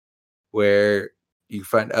 where you can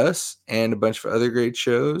find us and a bunch of other great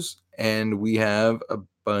shows. And we have a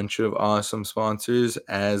bunch of awesome sponsors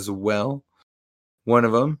as well. One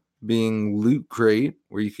of them being Loot Crate,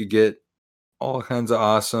 where you could get all kinds of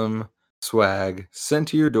awesome swag sent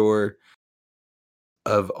to your door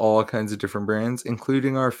of all kinds of different brands,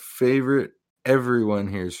 including our favorite, everyone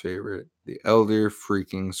here's favorite, the Elder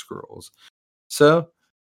freaking Scrolls. So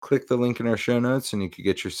click the link in our show notes and you can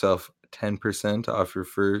get yourself 10% off your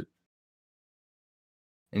first,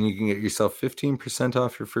 and you can get yourself 15%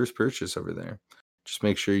 off your first purchase over there. Just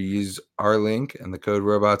make sure you use our link and the code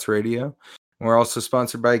Robots Radio. We're also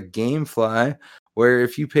sponsored by Gamefly, where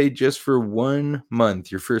if you paid just for 1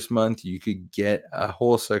 month, your first month, you could get a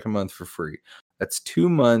whole second month for free. That's 2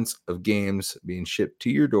 months of games being shipped to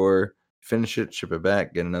your door. Finish it, ship it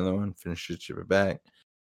back, get another one, finish it, ship it back.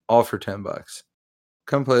 All for $10.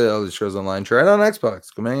 Come play the Elder Scrolls Online. Try it on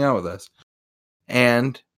Xbox. Come hang out with us.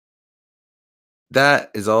 And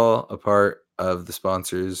that is all a part of the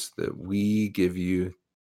sponsors that we give you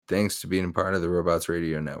thanks to being a part of the Robots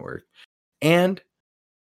Radio Network. And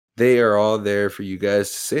they are all there for you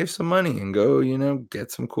guys to save some money and go,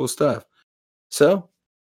 get some cool stuff. So,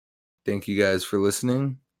 thank you guys for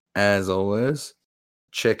listening. As always,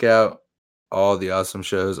 check out all the awesome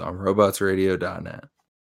shows on robotsradio.net.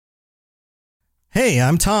 Hey,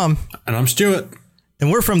 I'm Tom. And I'm Stuart.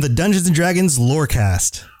 And we're from the Dungeons & Dragons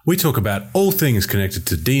Lorecast. We talk about all things connected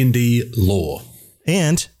to D&D lore.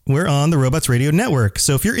 And we're on the Robots Radio Network.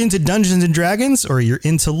 So if you're into Dungeons & Dragons or you're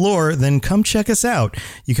into lore, then come check us out.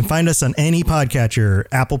 You can find us on any podcatcher,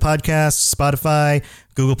 Apple Podcasts, Spotify,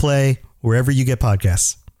 Google Play, wherever you get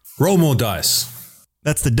podcasts. Roll more dice.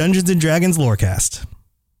 That's the Dungeons & Dragons Lorecast.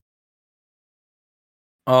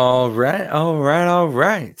 All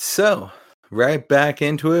right. So, right back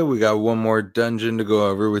into it. We got one more dungeon to go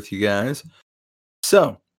over with you guys.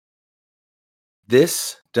 So,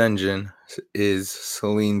 this dungeon is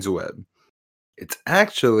Selene's Web. It's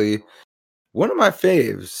actually one of my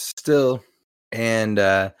faves still. And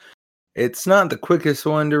it's not the quickest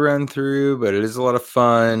one to run through, but it is a lot of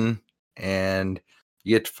fun. And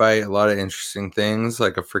you get to fight a lot of interesting things,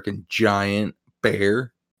 like a freaking giant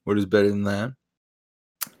bear. What is better than that?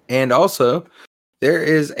 And also, there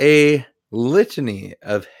is a litany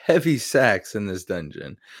of heavy sacks in this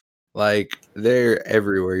dungeon. Like, they're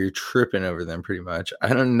everywhere. You're tripping over them pretty much. I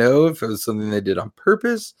don't know if it was something they did on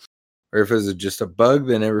purpose or if it was just a bug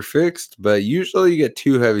they never fixed, but usually you get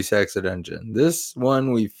 2 heavy sacks a dungeon. This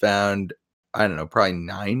one we found, I don't know, probably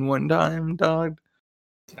 9 one time, dog.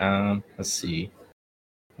 Let's see.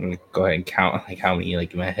 I'm gonna go ahead and count how many in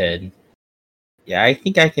my head. Yeah, I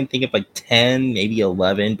think I can think of 10, maybe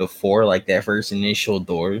 11 before that first initial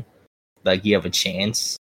door. You have a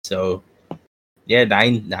chance. So yeah,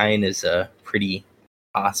 9 is a pretty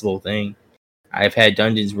possible thing. I've had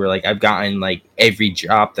dungeons where I've gotten every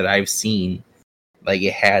drop that I've seen,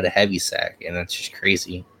 it had a heavy sack, and that's just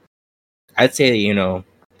crazy. I'd say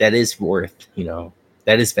that is worth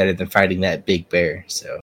that is better than fighting that big bear.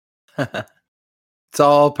 So it's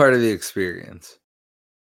all part of the experience.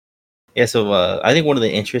 Yeah, so I think one of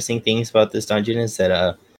the interesting things about this dungeon is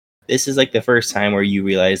that this is the first time where you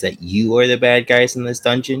realize that you are the bad guys in this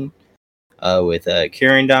dungeon with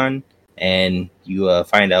Kirindon, and you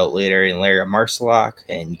find out later in Lair of Marsalok,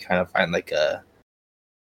 and you kind of find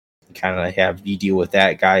you deal with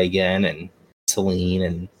that guy again and Selene,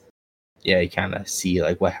 and yeah, you kind of see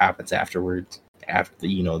what happens afterwards after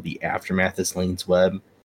the aftermath of Selene's Web,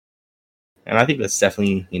 and I think that's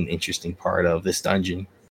definitely an interesting part of this dungeon.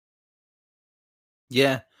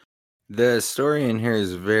 Yeah, the story in here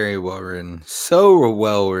is very well written. So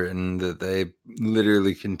well written that they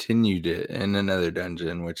literally continued it in another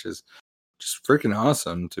dungeon, which is just freaking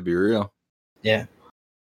awesome, to be real. Yeah.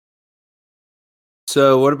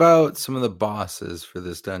 So what about some of the bosses for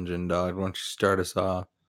this dungeon, dog? Why don't you start us off?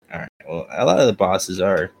 All right. Well, a lot of the bosses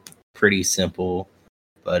are pretty simple,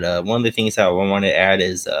 but one of the things that I want to add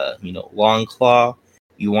is, Longclaw.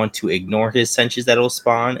 You want to ignore his senches that'll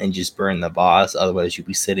spawn and just burn the boss. Otherwise, you'll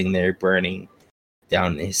be sitting there burning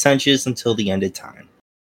down his senches until the end of time.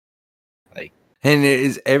 And it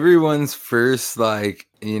is everyone's first,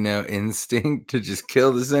 instinct to just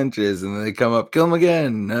kill the senches, and then they come up, kill them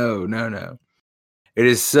again. No. It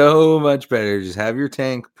is so much better. Just have your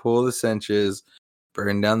tank, pull the cinches,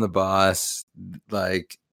 burn down the boss.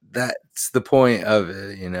 Like, that's the point of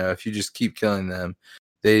it, you know. If you just keep killing them,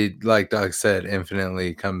 they, like Doug said,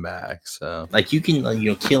 infinitely come back. So, like, you can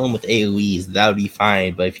kill him with AoEs, that would be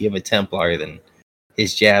fine. But if you have a Templar, then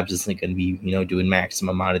his jabs isn't going to be doing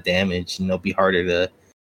maximum amount of damage, and they'll be harder to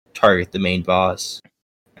target the main boss.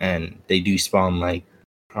 And they do spawn like,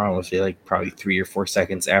 I don't know, say like probably 3 or 4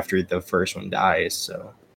 seconds after the first one dies.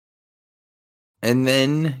 So, and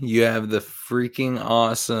then you have the freaking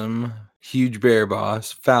awesome huge bear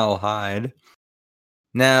boss, Foulhide.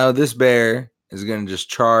 Now this bear is going to just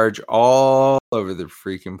charge all over the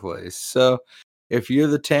freaking place. So if you're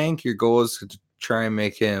the tank, your goal is to try and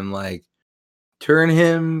make him like turn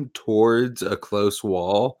him towards a close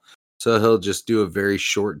wall. So he'll just do a very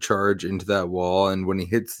short charge into that wall. And when he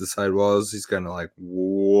hits the side walls, he's kind of like,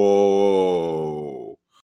 whoa,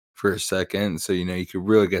 for a second. So, you could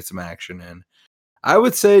really get some action in. I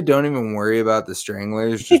would say don't even worry about the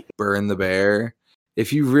stranglers. Just burn the bear.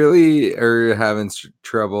 If you really are having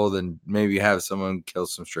trouble, then maybe have someone kill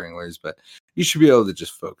some stranglers. But you should be able to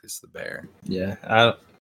just focus the bear. yeah.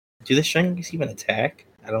 Do the stranglers even attack?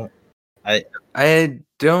 I don't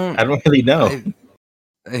really know.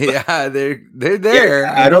 Yeah, they're there.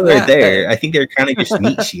 Yeah, I know they're there. I think they're kind of just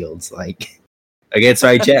meat shields, like against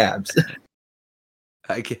my jabs.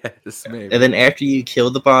 I guess maybe. And then after you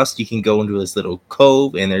kill the boss, you can go into this little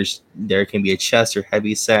cove, and there can be a chest or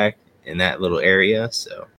heavy sack in that little area.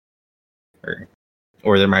 So,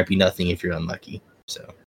 or there might be nothing if you're unlucky. So,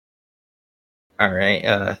 all right.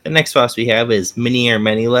 The next boss we have is Mini or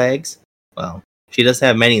Many Legs. Well, she doesn't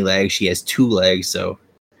have many legs. She has 2 legs, so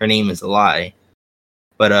her name is a lie.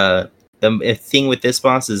 But the thing with this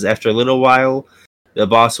boss is after a little while, the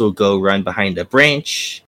boss will go run behind a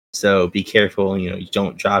branch. So be careful, you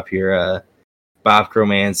don't drop your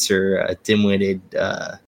Bobchromancer, dim-witted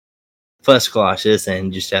Fuss Colossus,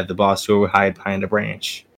 and just have the boss go hide behind a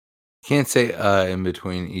branch. Can't say in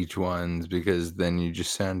between each ones because then you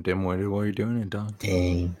just sound dim-witted while you're doing it, dog.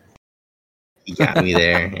 Dang. You got me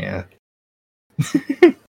there, yeah.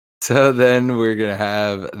 So then we're going to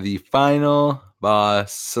have the final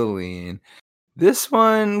boss, Selene. This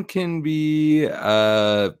one can be,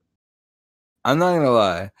 I'm not going to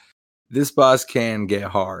lie, this boss can get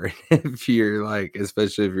hard if you're like,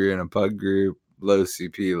 especially if you're in a pug group, low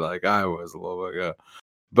CP like I was a little bit ago.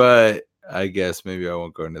 But I guess maybe I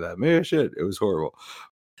won't go into that. Maybe I should. It was horrible.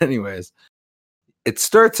 Anyways, it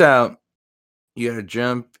starts out, you got to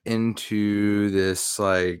jump into this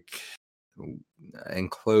like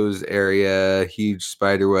enclosed area, huge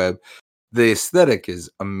spider web. The aesthetic is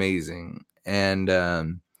amazing. And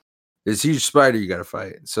this huge spider you got to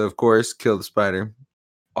fight. So, of course, kill the spider.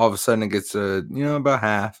 All of a sudden, it gets about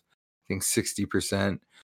half, I think 60%.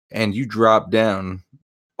 And you drop down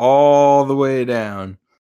all the way down.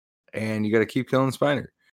 And you got to keep killing the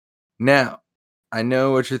spider. Now, I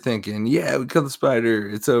know what you're thinking. Yeah, we killed the spider.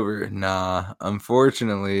 It's over. Nah,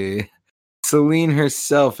 unfortunately, Selene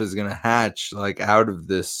herself is going to hatch like out of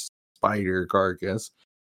this spider carcass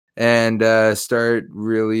and start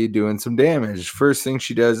really doing some damage. First thing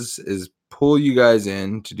she does is pull you guys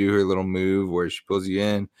in to do her little move where she pulls you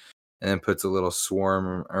in and then puts a little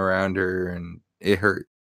swarm around her, and it hurt.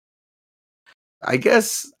 I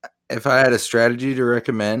guess if I had a strategy to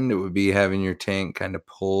recommend, it would be having your tank kind of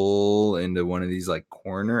pull into one of these like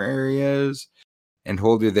corner areas and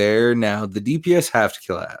hold you there. Now, the DPS have to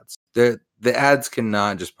kill ads. The ads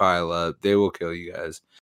cannot just pile up. They will kill you guys.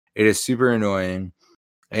 It is super annoying.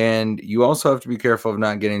 And you also have to be careful of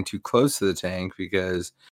not getting too close to the tank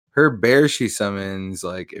because her bear she summons,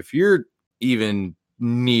 like if you're even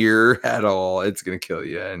near at all, it's going to kill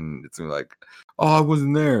you. And it's going to be like, oh, I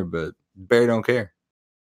wasn't there, but bear don't care.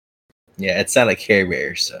 Yeah, it's not a Care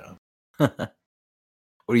Bear, so. What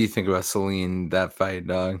do you think about Selene, that fight,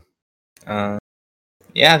 dog?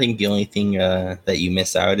 Yeah, I think the only thing that you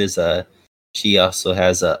miss out is she also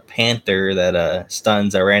has a Panther that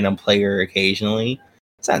stuns a random player occasionally.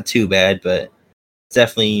 It's not too bad, but it's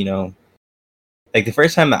definitely, like the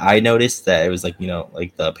first time that I noticed that it was like,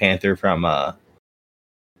 like the Panther from,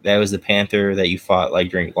 that was the Panther that you fought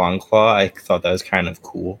like during Longclaw. I thought that was kind of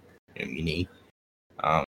cool and unique.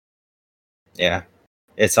 Yeah.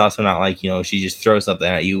 It's also not like, she just throws something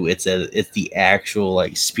at you. It's the actual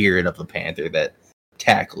like spirit of the Panther that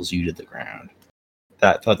tackles you to the ground.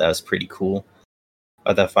 I thought that was pretty cool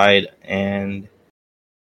about that fight. And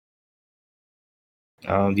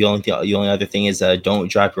the only other thing is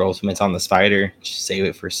don't drop your ultimates on the spider. Just save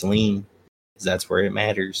it for Selene, because that's where it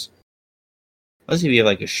matters. Unless if you have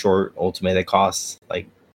like a short ultimate that costs like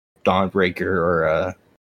Dawnbreaker or a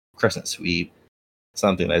Crescent Sweep,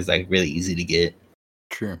 something that's like really easy to get.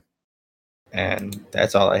 True. And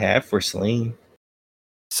that's all I have for Selene.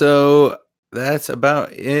 So that's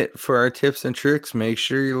about it for our tips and tricks. Make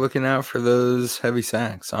sure you're looking out for those heavy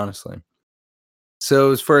sacks, honestly.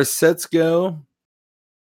 So as far as sets go,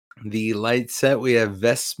 the light set, we have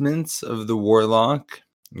Vestments of the Warlock.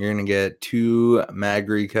 You're going to get 2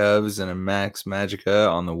 Magri Cubs and a Max Magicka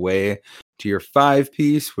on the way to your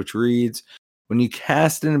 5-piece, which reads, when you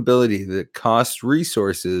cast an ability that costs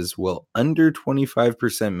resources while under 25%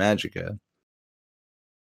 Magicka,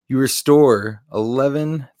 you restore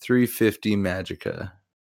 11 350 Magicka.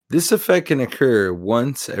 This effect can occur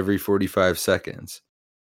once every 45 seconds.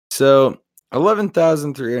 So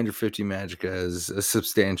 11,350 Magicka is a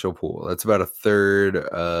substantial pool. That's about a third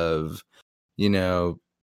of,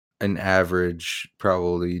 an average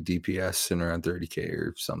probably DPS sitting around 30k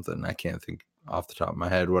or something. I can't think off the top of my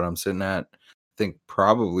head what I'm sitting at. I think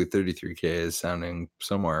probably 33k is sounding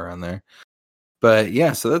somewhere around there. But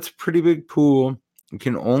yeah, so that's a pretty big pool. It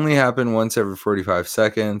can only happen once every 45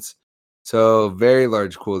 seconds. So very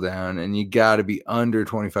large cooldown, and you got to be under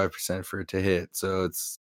 25% for it to hit. So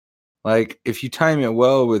it's like if you time it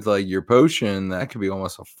well with like your potion, that could be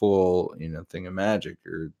almost a full, thing of magic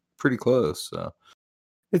or pretty close. So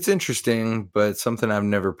it's interesting, but something I've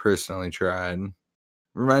never personally tried.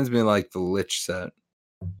 Reminds me of like the Lich set.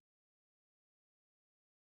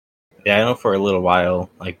 Yeah, I know for a little while,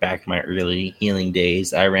 like back in my early healing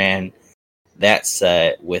days, I ran that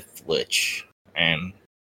set with Lich. And,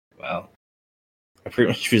 well, I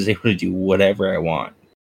pretty much was able to do whatever I want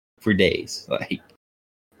for days. Like,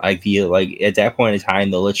 I feel like at that point in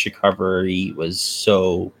time, the Lich recovery was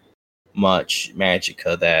so much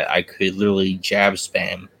Magicka that I could literally jab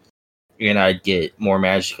spam and I'd get more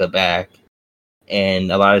Magicka back.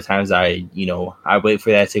 And a lot of times I wait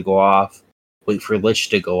for that to go off, wait for Lich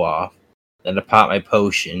to go off, then to pop my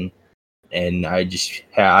potion, and I'd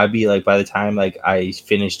be like, by the time like I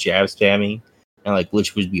finished jab spamming and like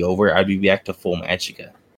Lich would be over, I'd be back to full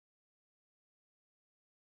Magicka.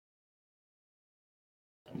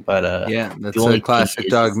 But Yeah, the that's only a thing classic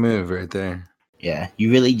is, dog move right there. yeah,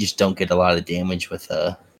 you really just don't get a lot of damage with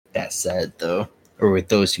that set though, or with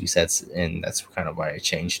those 2 sets, and that's kind of why I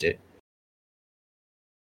changed it.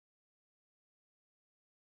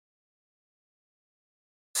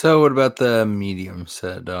 So what about the medium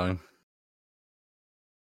set, dog?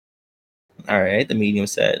 All right, the medium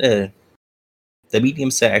set. The medium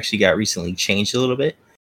set actually got recently changed a little bit.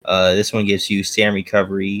 This one gives you stam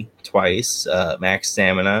recovery twice, max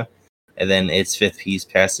stamina, and then its 5th piece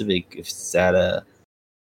passive. Its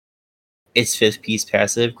 5th piece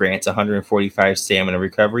passive grants 145 stamina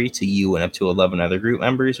recovery to you and up to 11 other group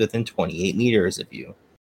members within 28 meters of you.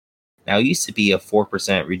 Now, it used to be a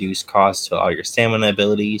 4% reduced cost to all your stamina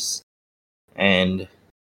abilities, and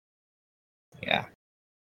yeah.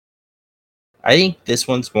 I think this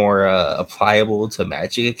one's more applicable to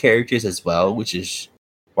Magicka characters as well, which is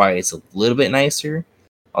why it's a little bit nicer.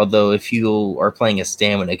 Although, if you are playing a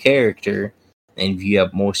stamina character, and if you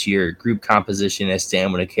have most of your group composition as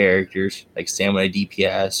stamina characters, like stamina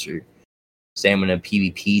DPS or stamina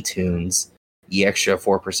PvP tunes, the extra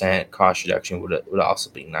 4% cost reduction would also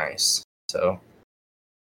be nice. So,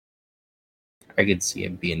 I could see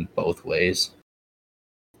it being both ways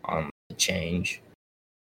on the change.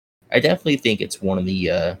 I definitely think it's one of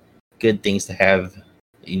the good things to have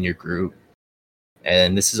in your group.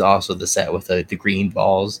 And this is also the set with the green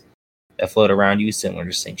balls that float around you, similar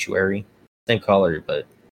to Sanctuary. Same color, but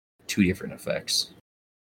 2 different effects.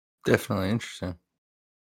 Definitely interesting.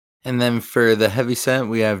 And then for the heavy set,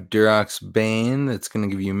 we have Durok's Bane. That's going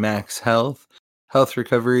to give you max health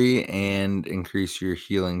recovery, and increase your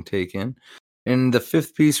healing taken. And the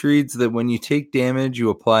 5th piece reads that when you take damage,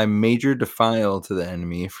 you apply Major Defile to the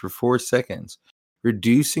enemy for 4 seconds,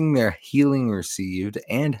 reducing their healing received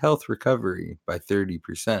and health recovery by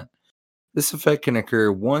 30%. This effect can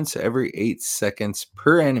occur once every 8 seconds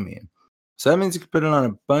per enemy. So that means you can put it on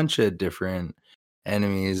a bunch of different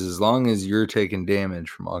enemies as long as you're taking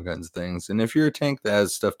damage from all kinds of things. And if you're a tank that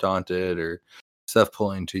has stuff taunted or stuff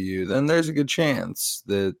pulling to you, then there's a good chance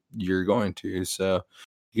that you're going to. So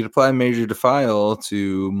you can apply Major Defile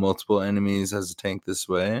to multiple enemies as a tank this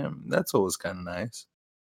way. That's always kind of nice.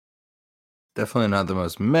 Definitely not the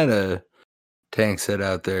most meta tank set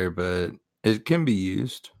out there, but it can be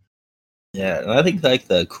used. Yeah, and I think like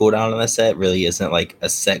the cooldown on the set really isn't like a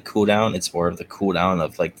set cooldown. It's more of the cooldown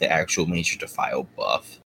of like the actual Major Defile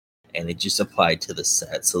buff. And it just applied to the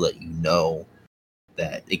set so that you know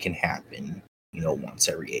that it can happen, once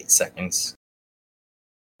every 8 seconds.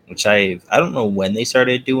 which I don't know when they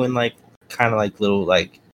started doing like kind of like little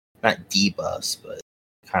like not debuffs, but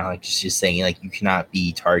kind of like just saying like you cannot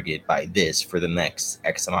be targeted by this for the next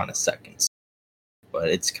X amount of seconds. But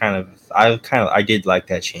it's I did like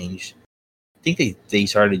that change. I think they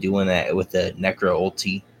started doing that with the Necro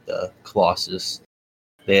ulti, the Colossus.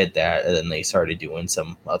 They had that, and then they started doing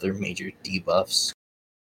some other major debuffs.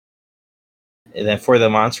 And then for the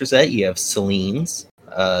monster set, you have Selenes.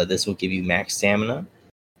 This will give you max stamina.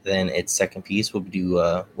 Then its second piece will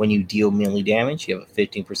do when you deal melee damage, you have a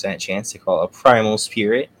 15% chance to call a Primal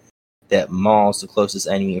Spirit that mauls the closest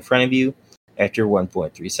enemy in front of you after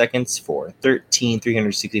 1.3 seconds for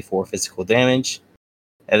 13,364 physical damage.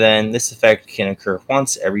 And then this effect can occur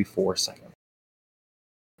once every 4 seconds.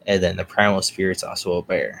 And then the Primal Spirit's also a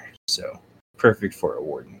bear, so perfect for a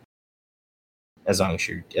Warden. As long as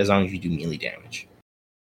you do melee damage.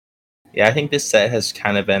 Yeah, I think this set has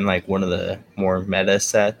kind of been like one of the more meta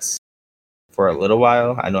sets for a little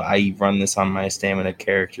while. I know I run this on my stamina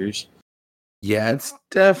characters. Yeah, it's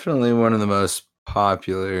definitely one of the most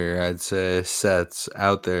popular, I'd say, sets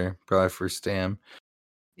out there, probably for Stam.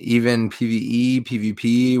 Even PvE,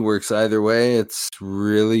 PvP works either way. It's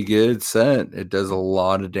really good set. It does a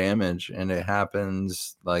lot of damage, and it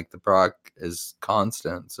happens like the proc is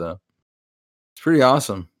constant, so it's pretty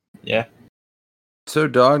awesome. Yeah. So,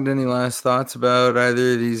 Dog, any last thoughts about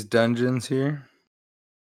either of these dungeons here?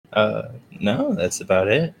 No, that's about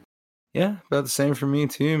it. Yeah, about the same for me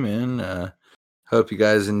too, man. Hope you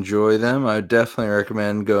guys enjoy them. I would definitely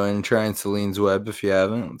recommend going and trying Selene's Web if you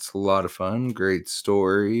haven't. It's a lot of fun. Great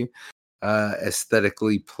story.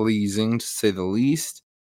 Aesthetically pleasing, to say the least.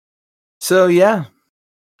 So, yeah.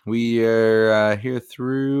 We are here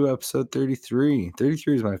through episode 33.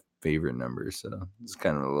 33 is my favorite number, so it's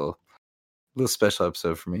kind of a little special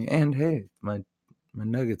episode for me. And, hey, my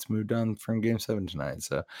Nuggets moved on from Game 7 tonight,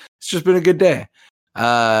 so it's just been a good day.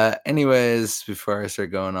 Anyways, before I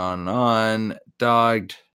start going on and on,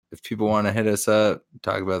 Dogged, if people want to hit us up,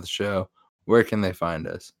 talk about the show, where can they find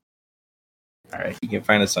us? All right, you can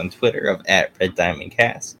find us on Twitter of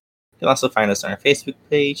 @RedDiamondCast. You can also find us on our Facebook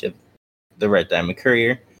page of the Red Diamond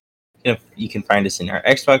Courier. You can find us in our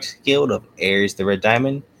Xbox Guild of Heirs the Red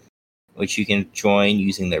Diamond, which you can join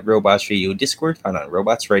using the Robots Radio Discord found on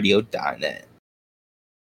robotsradio.net.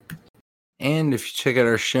 And if you check out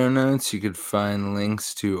our show notes, you could find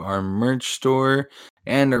links to our merch store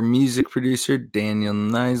and our music producer, Daniel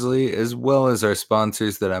Nisley, as well as our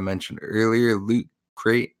sponsors that I mentioned earlier, Loot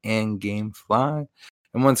Crate and Gamefly.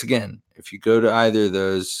 And once again, if you go to either of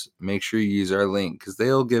those, make sure you use our link because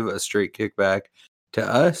they'll give a straight kickback to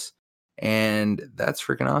us. And that's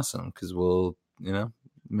freaking awesome because we'll,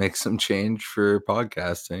 make some change for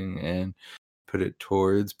podcasting and put it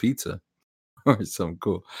towards pizza. Or something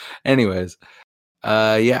cool. Anyways,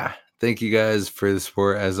 yeah, thank you guys for the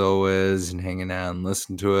support as always and hanging out and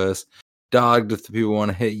listening to us. Dogged, if the people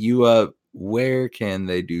want to hit you up, where can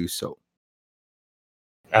they do so?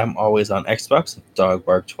 I'm always on Xbox,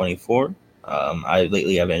 DogBark24. I've been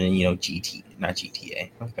in, not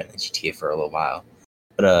GTA. I've been in GTA for a little while.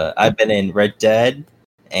 But I've been in Red Dead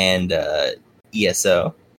and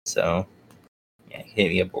ESO. So, yeah, hit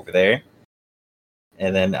me up over there.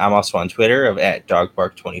 And then I'm also on Twitter of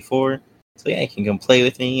 @DogBark24. So yeah, you can come play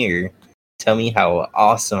with me or tell me how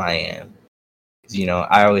awesome I am. Because,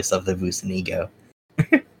 I always love the boost in ego.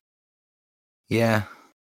 Yeah,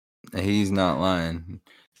 he's not lying.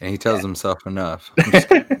 And he tells himself enough.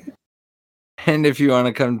 And if you want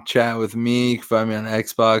to come chat with me, you can find me on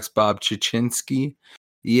Xbox, Bob Chichinsky,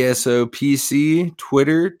 ESO PC,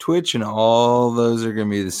 Twitter, Twitch, and all those are going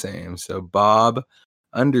to be the same. So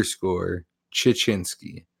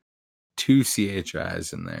Bob_Chichinsky. 2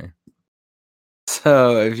 CHIs in there.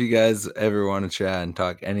 So if you guys ever want to chat and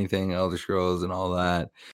talk anything Elder Scrolls and all that,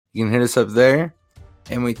 you can hit us up there.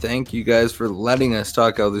 And we thank you guys for letting us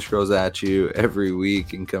talk Elder Scrolls at you every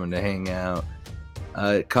week and coming to hang out.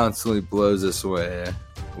 It constantly blows us away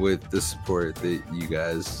with the support that you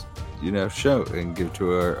guys, show and give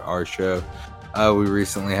to our show. We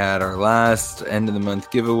recently had our last end of the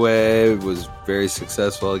month giveaway. It was very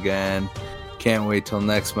successful again. Can't wait till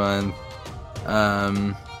next month.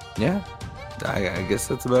 Yeah, I guess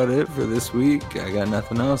that's about it for this week. I got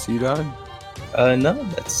nothing else. You, Dog? No,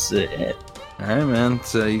 that's it. All right, man.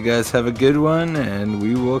 So you guys have a good one, and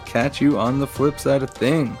we will catch you on the flip side of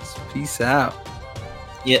things. Peace out.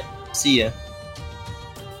 Yep. See ya.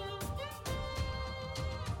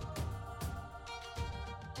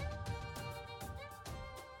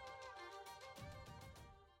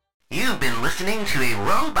 You've been listening to a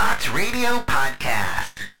Robots Radio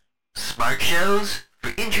podcast. Smart shows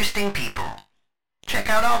for interesting people. Check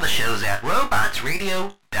out all the shows at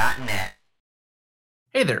robotsradio.net.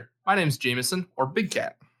 Hey there, my name's Jameson, or Big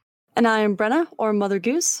Cat. And I am Brenna, or Mother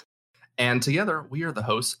Goose. And together, we are the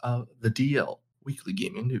hosts of the DL, Weekly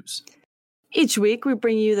Gaming News. Each week, we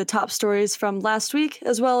bring you the top stories from last week,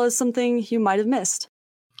 as well as something you might have missed.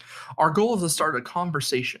 Our goal is to start a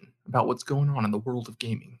conversation about what's going on in the world of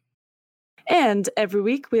gaming. And every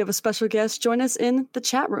week, we have a special guest join us in the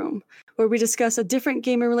chat room, where we discuss a different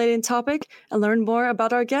gamer-related topic and learn more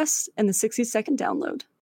about our guests in the 60-second download.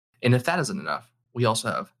 And if that isn't enough, we also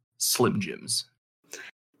have Slim Jims.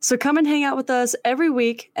 So come and hang out with us every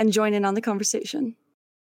week and join in on the conversation.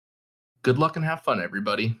 Good luck and have fun,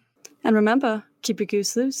 everybody. And remember, keep your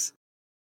goose loose.